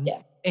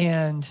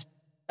 And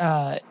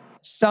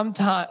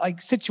sometimes, like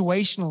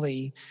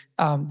situationally,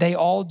 they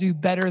all do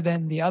better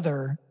than the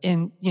other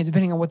in,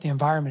 depending on what the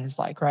environment is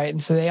like, right?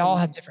 And so they all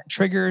have different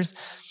triggers.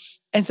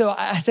 And so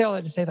I say all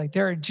that to say, like,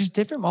 there are just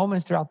different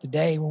moments throughout the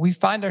day where we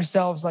find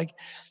ourselves like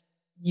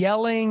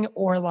yelling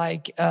or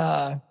like,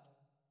 well,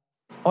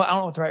 I don't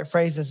know what the right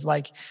phrase is,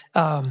 like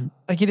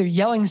either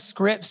yelling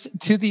scripts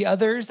to the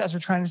others as we're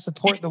trying to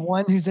support the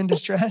one who's in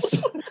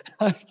distress,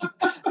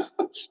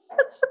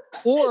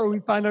 or we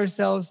find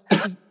ourselves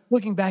just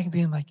looking back and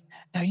being like,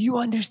 now you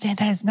understand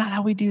that is not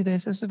how we do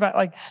this. This is about,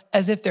 like,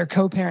 as if they're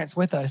co-parents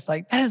with us.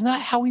 Like, that is not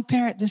how we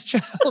parent this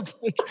child.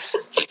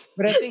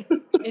 But I think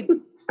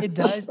it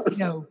does,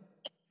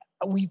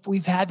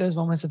 we've had those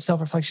moments of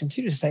self-reflection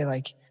too, to say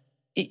like,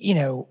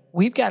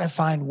 we've got to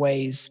find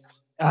ways,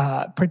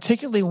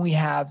 particularly when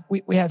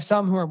we have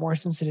some who are more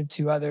sensitive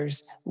to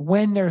others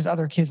when there's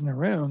other kids in the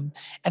room,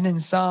 and then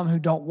some who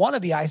don't want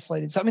to be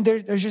isolated. So, I mean,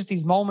 there's just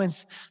these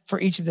moments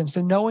for each of them.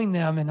 So knowing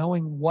them and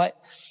knowing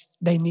what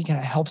they need kind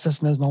of helps us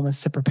in those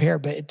moments to prepare.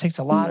 But it takes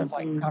a lot of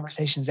like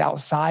conversations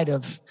outside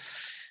of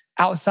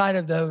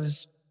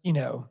those,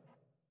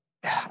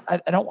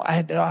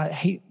 I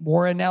hate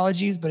war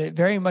analogies, but it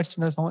very much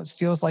in those moments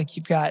feels like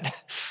you've got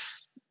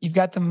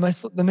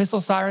the missile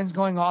sirens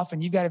going off,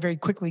 and you've got to very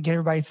quickly get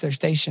everybody to their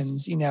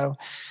stations,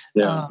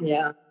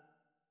 Yeah.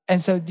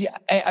 And so,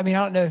 I mean,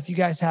 I don't know if you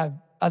guys have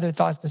other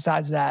thoughts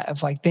besides that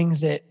of like things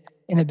that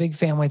in a big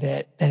family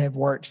that have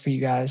worked for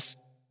you guys.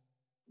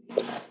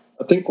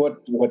 I think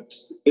what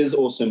is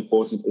also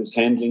important is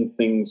handling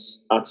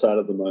things outside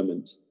of the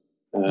moment.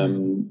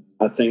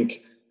 I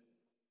think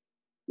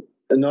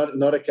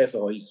not a case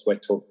of, you just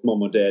wait till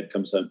mom or dad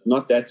comes home.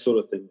 Not that sort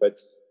of thing.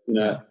 But,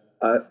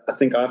 I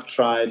think I've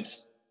tried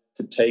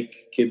to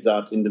take kids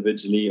out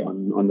individually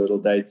on little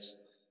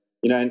dates,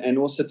 and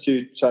also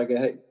to try to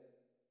go, hey,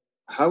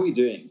 how are we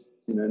doing?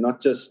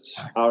 Not just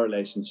our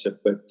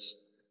relationship, but,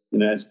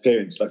 as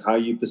parents, like, how are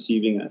you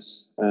perceiving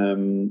us?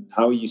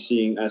 How are you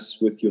seeing us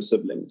with your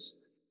siblings?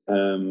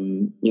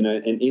 And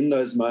in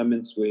those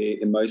moments where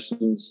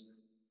emotions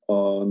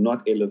are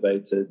not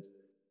elevated,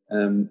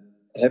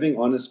 having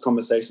honest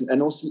conversation,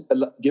 and also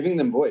giving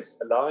them voice,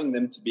 allowing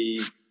them to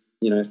be,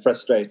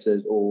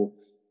 frustrated, or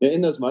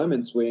in those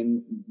moments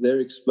when they're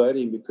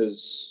exploding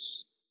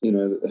because,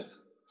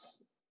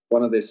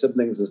 one of their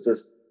siblings has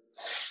just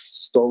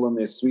stolen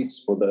their sweets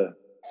for the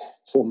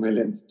 4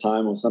 millionth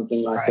time or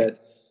something like that.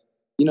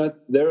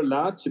 They're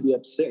allowed to be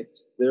upset.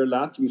 They're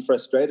allowed to be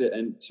frustrated,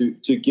 and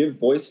to give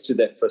voice to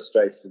that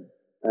frustration,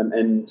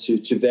 and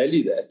to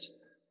value that,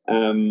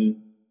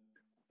 and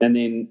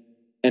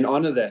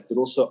honor that, but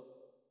also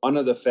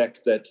honor the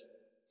fact that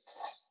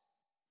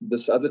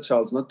this other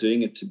child's not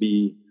doing it to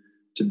be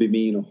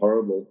mean or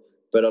horrible.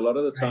 But a lot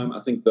of the time, I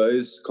think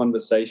those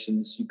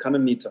conversations, you kind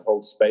of need to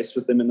hold space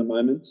with them in the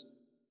moment.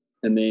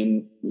 And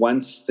then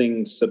once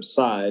things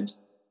subside,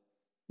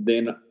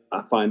 then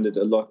I find it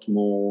a lot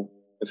more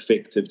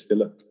effective to go,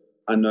 look,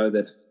 I know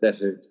that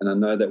hurt, and I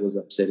know that was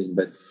upsetting,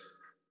 but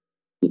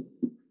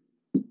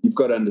you've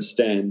got to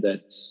understand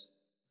that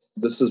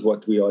this is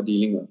what we are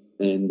dealing with.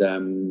 And,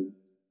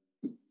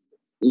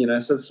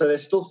 so they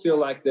still feel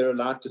like they're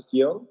allowed to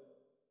feel,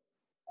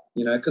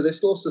 because they're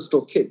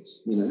still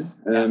kids,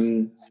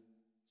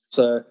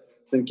 So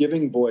then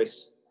giving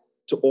voice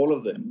to all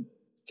of them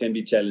can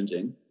be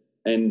challenging,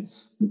 and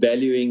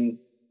valuing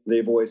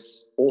their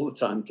voice all the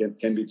time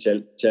can be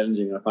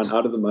challenging. I find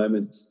out of the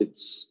moment,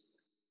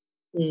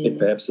 it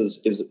perhaps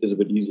is a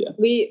bit easier.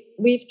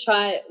 We've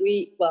tried.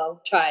 We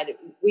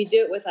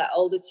do it with our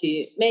older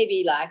two,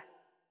 maybe like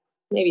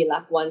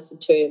once a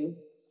term,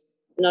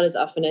 not as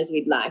often as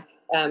we'd like.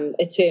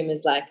 A term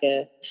is like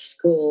a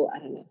school,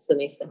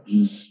 semester.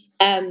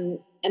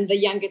 And the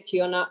younger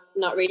two are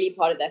not really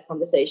part of that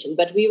conversation,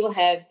 but we will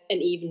have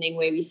an evening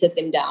where we sit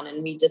them down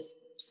and we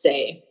just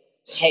say,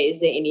 hey, is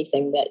there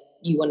anything that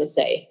you want to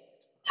say?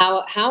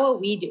 How are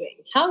we doing?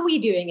 How are we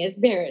doing as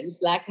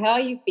parents? Like, how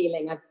are you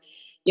feeling?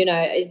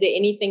 Is there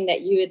anything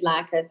that you would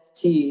like us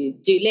to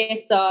do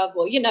less of,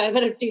 or,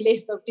 but do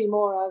less of, do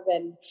more of?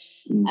 And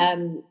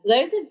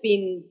those have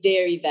been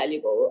very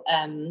valuable,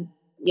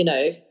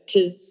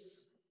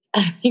 because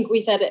I think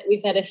we've had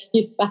a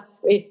few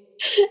fights where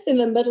in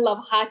the middle of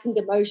heightened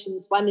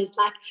emotions, one is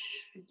like,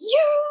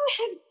 you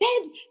have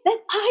said that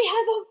I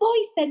have a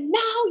voice and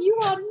now you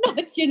are not,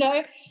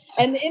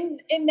 and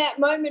in that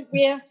moment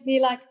we have to be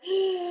like,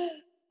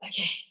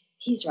 okay,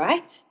 he's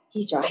right.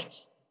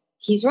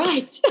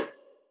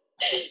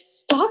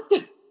 Stop,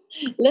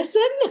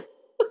 listen.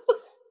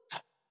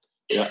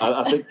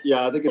 I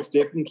think it's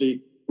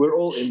definitely, we're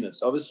all in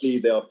this. Obviously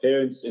there are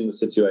parents in the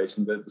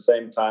situation, but at the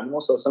same time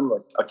also some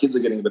of our kids are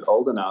getting a bit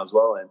older now as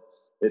well, and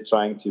they're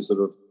trying to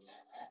sort of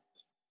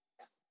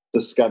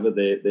discover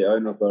their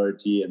own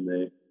authority, and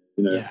their,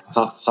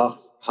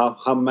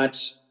 how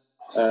much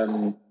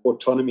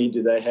autonomy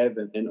do they have,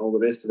 and all the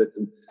rest of it.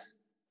 And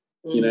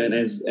you know,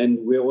 and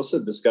we're also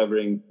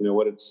discovering, you know,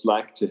 what it's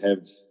like to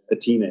have a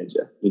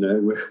teenager. You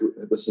know,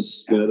 this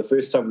is, you know, the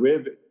first time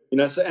we've, you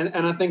know, so,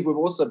 and I think we've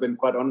also been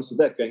quite honest with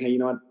that, going, hey, you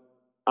know what,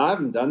 I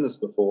haven't done this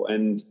before,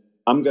 and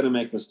I'm going to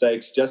make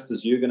mistakes just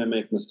as you're going to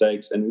make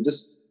mistakes, and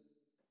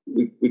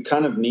we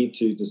kind of need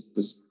to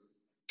just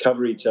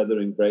cover each other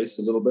in grace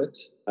a little bit.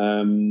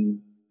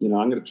 You know,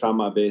 I'm going to try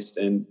my best,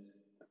 and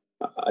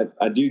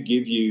I do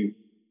give you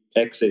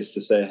access to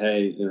say,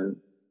 hey, you know,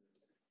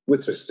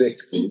 with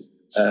respect, please.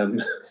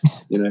 You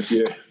know,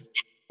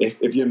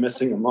 if you're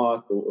missing a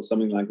mark or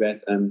something like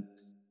that.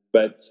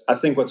 But I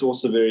think what's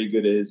also very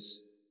good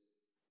is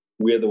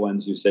we're the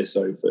ones who say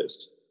sorry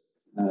first.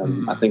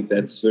 I think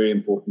that's very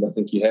important. I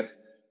think you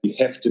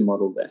have to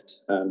model that.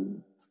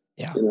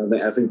 You know,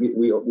 I think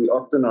we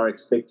often are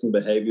expecting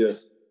behavior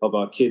of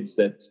our kids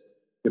that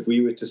if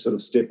we were to sort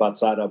of step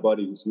outside our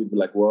bodies, we'd be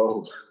like,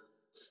 whoa.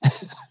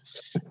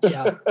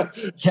 Yeah.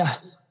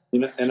 You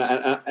know,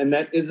 and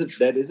that is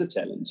a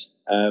challenge.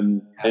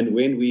 And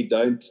when we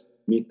don't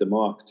meet the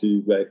mark,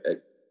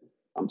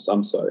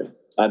 I'm sorry,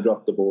 I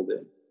dropped the ball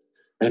there.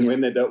 And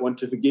when they don't want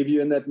to forgive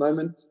you in that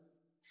moment,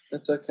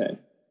 that's okay.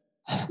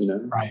 You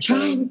know,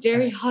 trying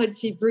very hard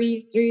to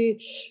breathe through,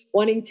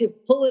 wanting to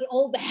pull it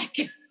all back.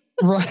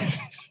 Right.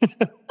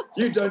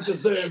 You don't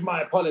deserve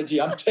my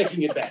apology. I'm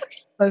taking it back.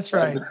 That's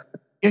right.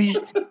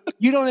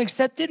 You don't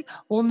accept it?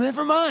 Well,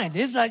 never mind.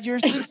 It's not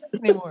yours to accept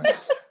anymore.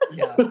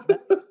 Yeah.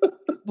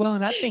 Well,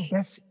 and I think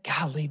that's,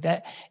 golly,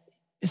 that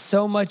is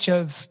so much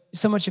of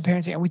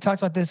parenting. And we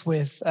talked about this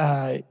with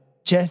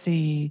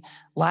Jesse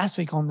last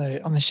week on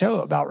the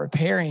show about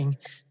repairing.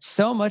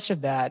 So much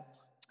of that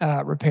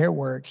repair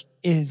work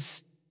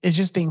is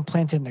just being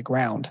planted in the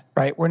ground,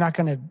 right? We're not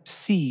going to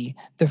see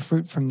the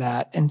fruit from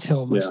that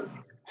until much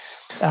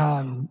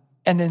later.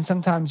 And then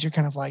sometimes you're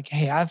kind of like,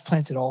 hey, I've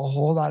planted a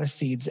whole lot of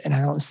seeds and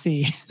I don't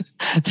see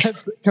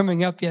that's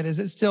coming up yet. Is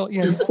it still,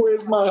 you know,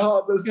 where's my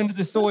harvest into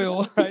the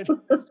soil, right?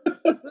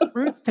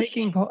 Fruit's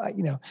taking,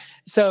 you know.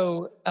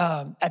 So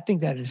I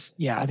think that is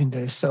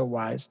so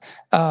wise.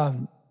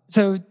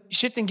 So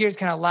shifting gears,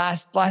 kind of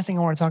last thing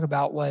I want to talk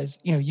about was,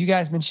 you know, you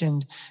guys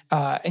mentioned,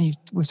 and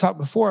we've talked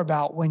before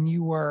about when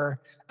you were,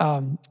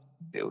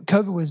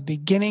 COVID was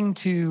beginning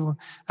to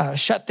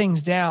shut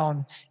things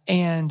down,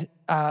 and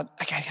I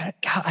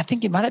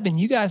think it might have been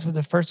you guys were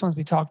the first ones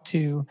we talked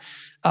to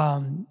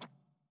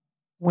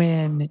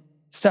when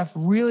stuff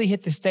really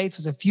hit the States.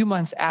 Was a few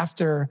months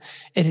after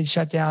it had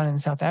shut down in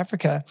South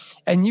Africa,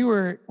 and we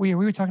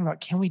were talking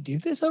about, can we do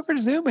this over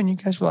Zoom? And you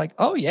guys were like,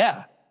 oh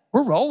yeah,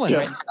 we're rolling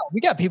right now.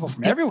 We got people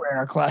from everywhere in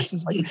our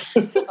classes. Like,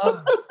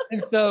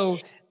 and so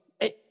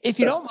if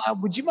you don't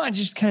mind, would you mind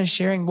just kind of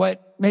sharing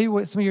what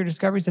some of your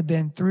discoveries have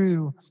been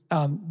through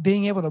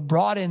being able to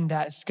broaden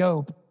that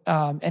scope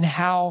and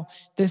how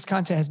this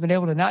content has been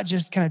able to not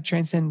just kind of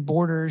transcend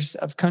borders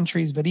of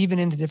countries, but even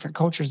into different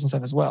cultures and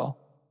stuff as well?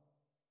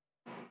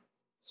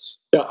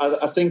 Yeah,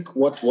 I think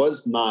what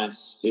was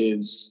nice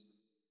is,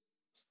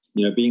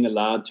 you know, being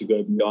allowed to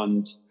go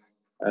beyond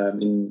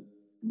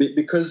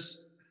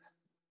because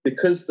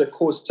the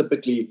course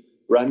typically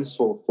runs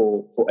for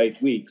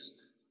 8 weeks.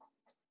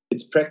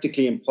 It's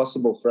practically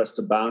impossible for us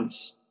to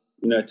bounce,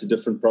 you know, to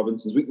different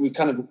provinces. We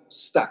kind of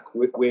stuck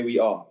where we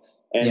are,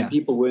 and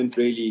people weren't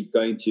really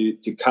going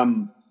to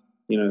come,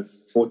 you know,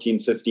 14,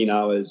 15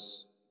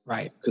 hours,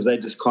 right? Because they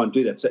just can't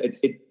do that. So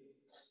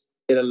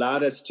it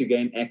allowed us to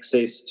gain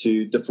access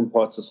to different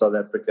parts of South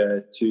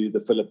Africa, to the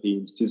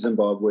Philippines, to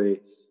Zimbabwe.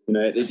 You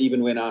know, it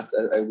even went out,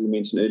 as we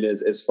mentioned earlier,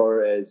 as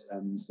far as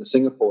the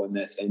Singapore and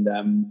that,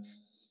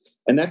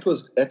 and that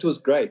was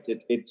great.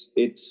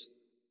 It's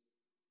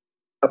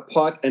a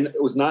part, and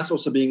it was nice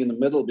also being in the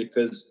middle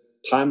because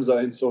time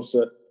zones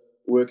also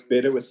work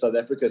better with South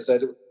Africa.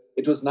 So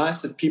it was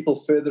nice that people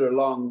further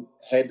along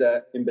had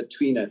an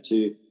in-betweener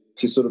to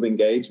sort of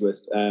engage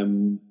with.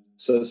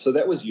 So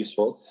that was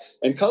useful.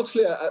 And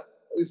culturally,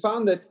 we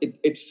found that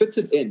it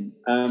fitted in.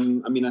 I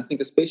mean, I think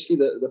especially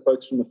the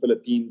folks from the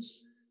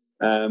Philippines,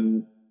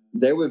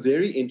 they were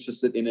very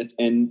interested in it,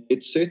 and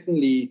it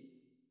certainly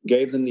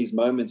gave them these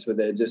moments where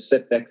they just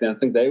sat back there. I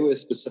think they were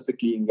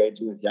specifically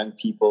engaging with young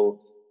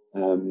people.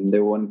 They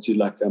wanted to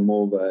like a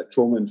more of a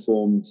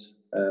trauma-informed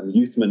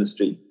youth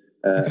ministry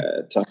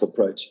type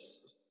approach,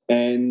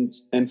 and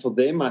for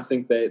them, I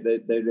think they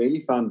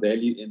really found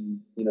value in,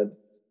 you know,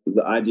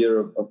 the idea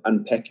of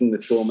unpacking the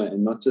trauma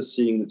and not just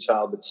seeing the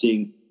child, but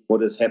seeing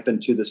what has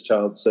happened to this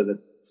child, so that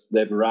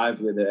they've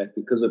arrived where they're at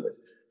because of it.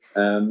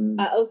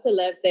 I also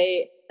love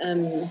they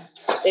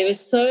were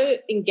so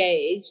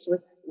engaged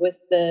with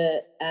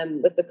the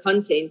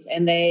content,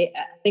 and I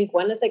think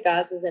one of the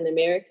guys was an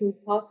American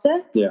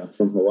pastor. Yeah,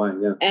 from Hawaii.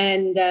 Yeah,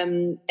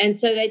 and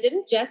so they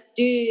didn't just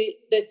do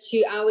the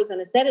 2 hours on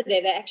a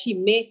Saturday. They actually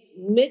met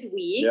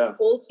midweek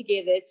all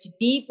together to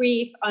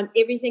debrief on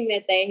everything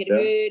that they had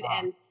heard.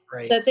 And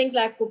so I think,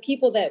 like, for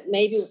people that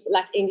maybe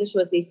like English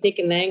was their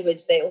second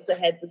language, they also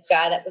had this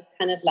guy that was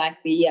kind of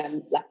like the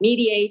like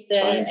mediator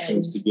and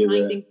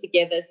tying things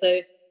together.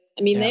 So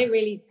I mean, they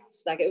really,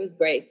 like, it was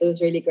great. It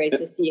was really great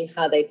to see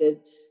how they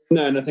did.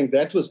 No, and I think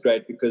that was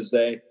great because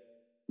they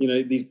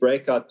these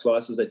breakout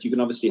classes that you can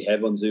obviously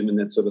have on Zoom and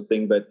that sort of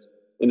thing, but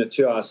in a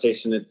 2-hour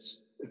session,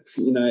 it's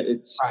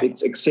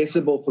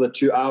accessible for the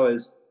 2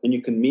 hours, and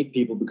you can meet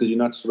people because you're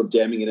not sort of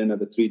jamming it in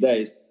over 3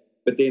 days.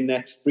 But then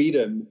that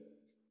freedom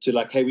to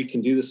like, hey, we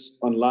can do this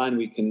online.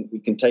 We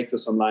can take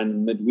this online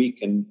in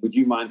midweek, and would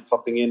you mind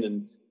popping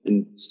in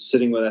and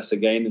sitting with us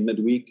again in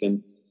midweek?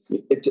 And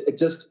it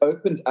just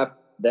opened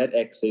up that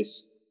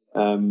access,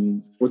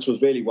 which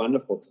was really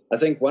wonderful. I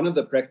think one of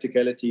the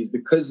practicalities,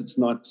 because it's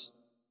not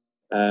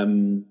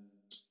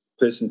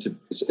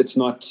it's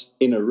not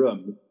in a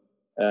room,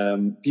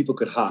 people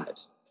could hide.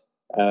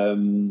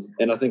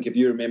 And I think if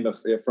you remember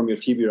from your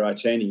TBRI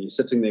training, you're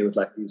sitting there with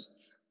like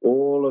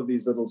all of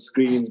these little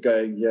screens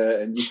going here,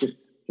 and you could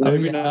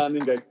every now and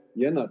then go,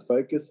 you're not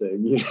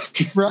focusing.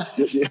 Right.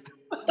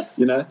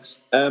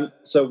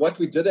 So what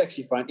we did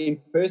actually find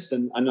in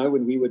person, I know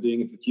when we were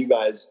doing it with you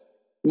guys,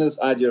 this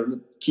idea of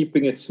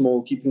keeping it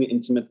small, keeping it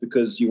intimate,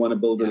 because you want to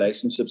build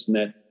relationships, and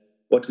that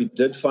what we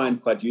did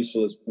find quite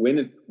useful is when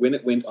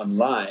it went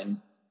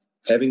online,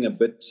 having a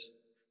bit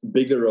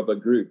bigger of a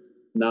group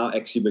now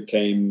actually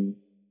became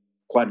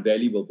quite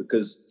valuable,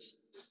 because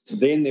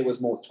then there was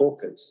more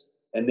talkers,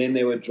 and then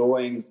they were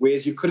drawing,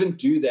 whereas you couldn't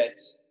do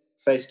that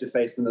face to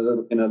face in a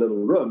little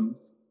room.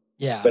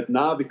 Yeah. But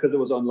now, because it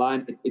was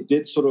online, it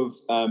did sort of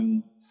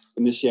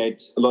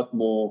initiate a lot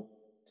more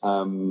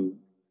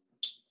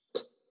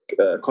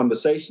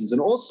conversations. And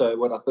also,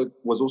 what I thought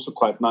was also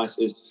quite nice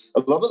is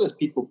a lot of those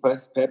people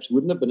perhaps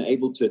wouldn't have been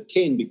able to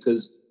attend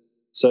because,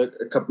 so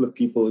a couple of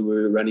people who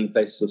were running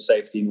places of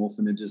safety in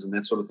orphanages and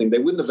that sort of thing, they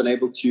wouldn't have been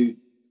able to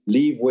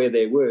leave where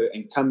they were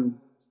and come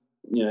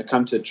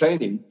to a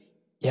training.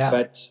 Yeah.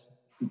 But,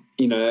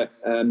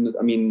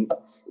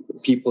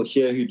 people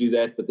here who do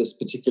that, but this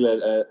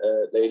particular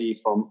lady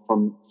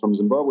from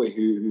Zimbabwe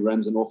who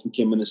runs an orphan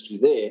care ministry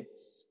there,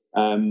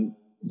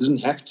 didn't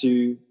have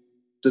to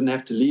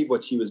leave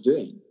what she was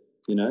doing,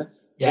 Yeah.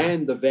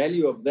 And the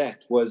value of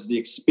that was the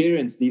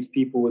experience these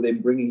people were then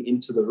bringing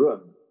into the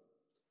room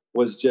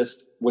was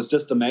just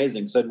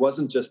amazing. So it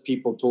wasn't just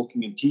people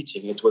talking and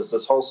teaching; it was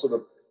this whole sort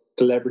of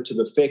collaborative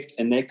effect,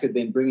 and they could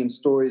then bring in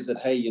stories that,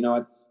 hey,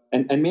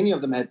 and many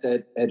of them had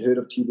heard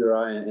of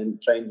TBRI and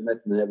trained in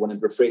it, and they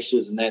wanted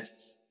refreshers and that.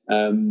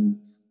 And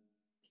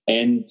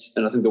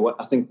I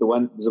think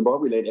the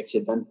Zimbabwe lady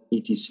actually had done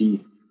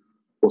ETC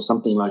or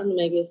something like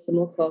maybe a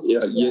similar course.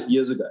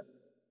 Years ago.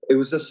 It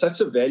was just such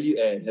a value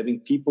add having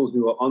people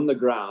who are on the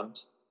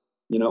ground,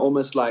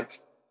 almost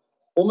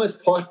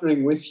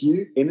partnering with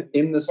you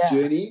in this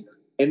journey,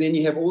 and then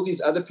you have all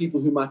these other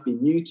people who might be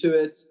new to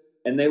it.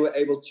 And they were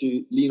able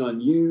to lean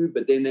on you,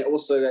 but then they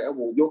also go, oh,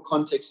 well, your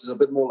context is a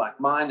bit more like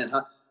mine.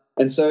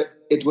 And so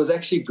it was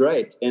actually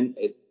great. And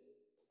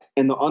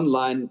the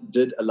online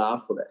did allow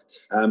for that.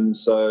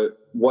 So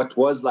what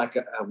was like,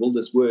 will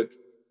this work,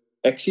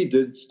 actually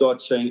did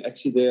start showing,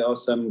 actually, there are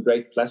some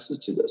great pluses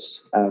to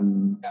this.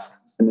 And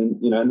then,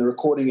 and the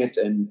recording it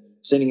and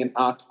sending it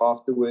out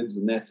afterwards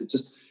and that, it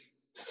just,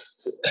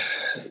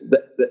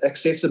 the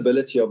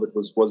accessibility of it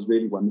was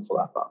really wonderful,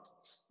 I found.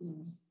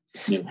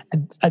 Yeah.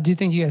 I do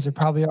think you guys are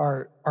probably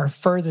our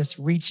furthest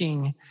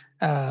reaching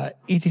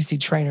ETC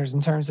trainers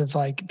in terms of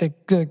like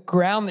the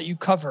ground that you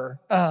cover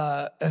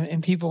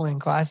and people in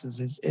classes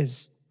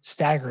is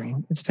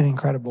staggering. It's been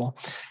incredible.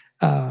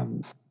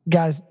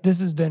 Guys, this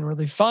has been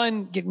really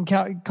fun getting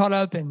caught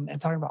up and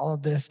talking about all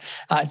of this.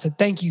 So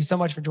thank you so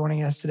much for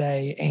joining us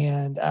today.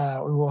 And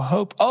we will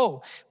hope,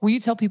 will you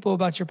tell people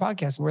about your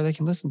podcast and where they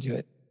can listen to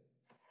it?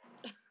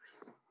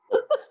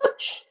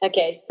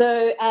 Okay,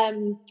 so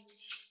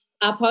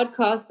our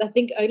podcast, I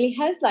think, only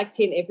has like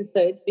 10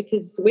 episodes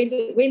because when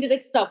did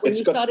it stop? When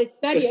you started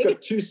studying? It's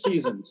got 2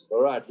 seasons.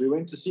 All right. We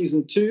went to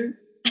season 2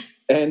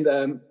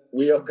 and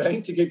we are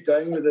going to get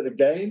going with it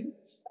again.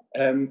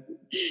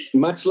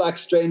 Much like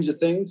Stranger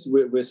Things,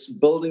 we're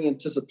building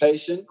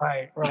anticipation.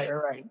 Right.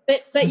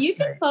 But you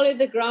can follow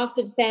the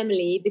Grafted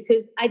family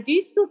because I do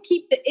still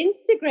keep the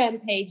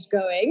Instagram page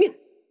going.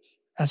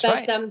 That's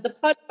right. The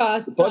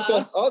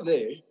podcasts are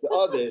there.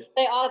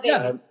 They are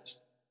there. Yeah.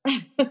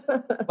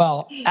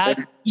 Well,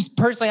 just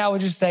personally, I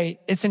would just say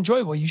it's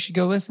enjoyable. You should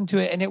go listen to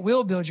it, and it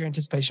will build your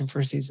anticipation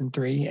for season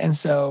 3. And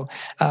so,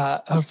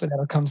 hopefully,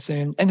 that'll come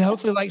soon. And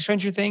hopefully, like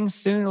Stranger Things,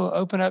 soon it'll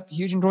open up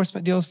huge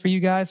endorsement deals for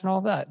you guys and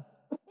all that.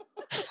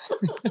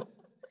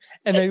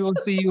 And maybe we'll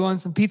see you on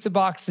some pizza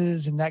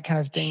boxes and that kind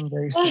of thing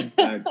very soon.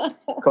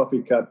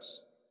 Coffee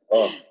cups.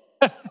 Oh,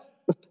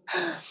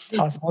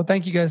 awesome. Well,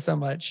 thank you guys so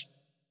much.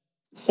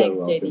 Thanks,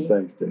 JD.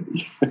 Thanks,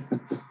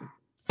 JD.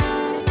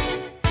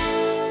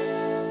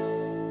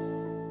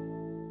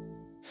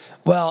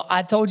 Well,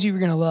 I told you we're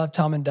going to love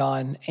Tom and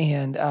Dawn,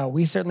 and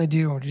we certainly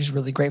do. We're just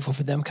really grateful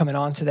for them coming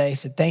on today.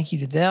 So thank you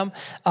to them.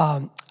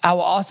 I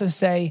will also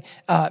say,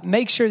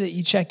 make sure that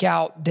you check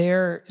out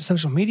their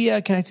social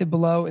media connected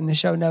below in the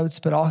show notes,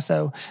 but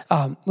also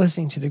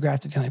listening to the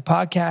Grafted Family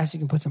podcast. You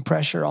can put some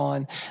pressure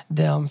on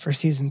them for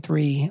season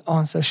 3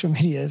 on social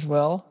media as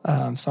well.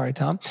 Sorry,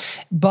 Tom.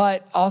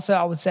 But also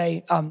I would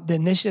say the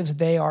initiatives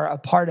they are a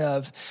part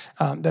of,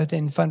 both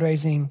in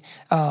fundraising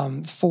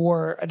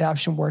for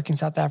adoption work in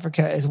South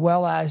Africa, as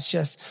well as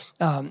just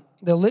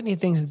the litany of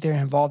things that they're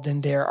involved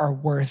in there are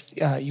worth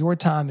your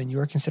time and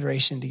your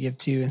consideration to give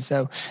to. And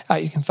so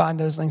you can find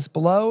those links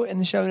below in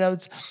the show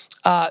notes.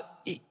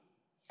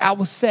 I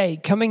will say,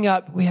 coming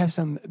up, we have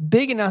some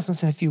big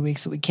announcements in a few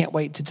weeks that we can't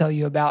wait to tell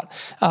you about.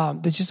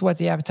 But just whet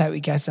the appetite,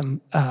 we got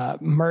some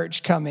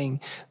merch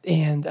coming,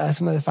 and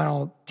some of the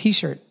final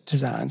T-shirt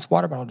designs,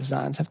 water bottle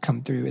designs have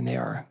come through, and they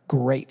are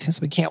great. So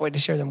we can't wait to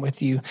share them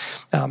with you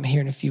here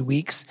in a few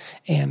weeks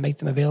and make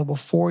them available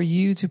for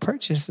you to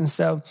purchase. And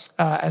so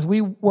as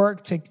we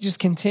work to just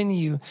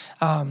continue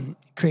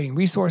creating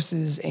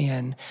resources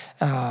and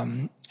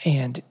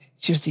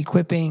just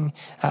equipping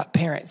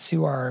parents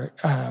who are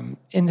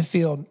in the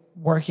field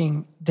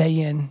working day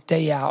in,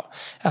 day out,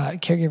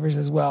 caregivers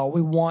as well.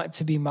 We want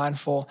to be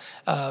mindful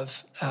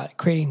of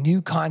creating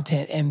new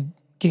content and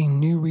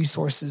getting new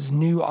resources,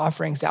 new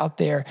offerings out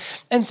there.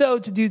 And so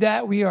to do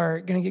that, we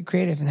are going to get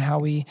creative in how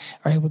we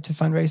are able to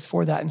fundraise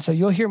for that. And so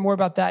you'll hear more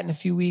about that in a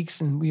few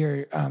weeks. And we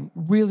are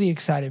really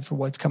excited for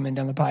what's coming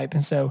down the pipe.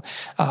 And so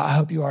I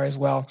hope you are as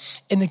well.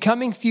 In the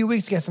coming few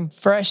weeks, get some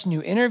fresh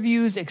new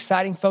interviews,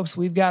 exciting folks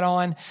we've got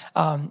on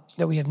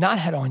that we have not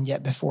had on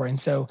yet before. And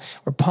so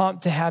we're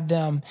pumped to have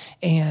them,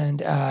 and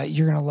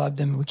you're going to love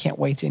them. We can't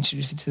wait to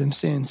introduce you to them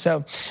soon.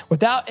 So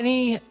without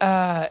any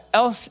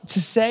else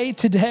to say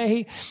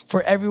today,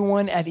 for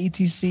everyone at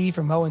ETC,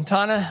 from Mo and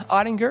Tana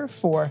Ottinger,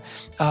 for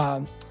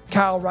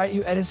Kyle Wright,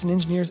 who edits and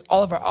engineers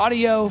all of our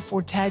audio,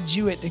 for Tad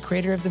Jewett, the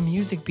creator of the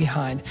music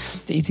behind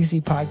the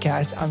ETC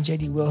podcast, I'm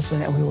JD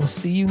Wilson, and we will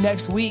see you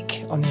next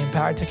week on the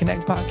Empowered to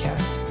Connect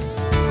podcast.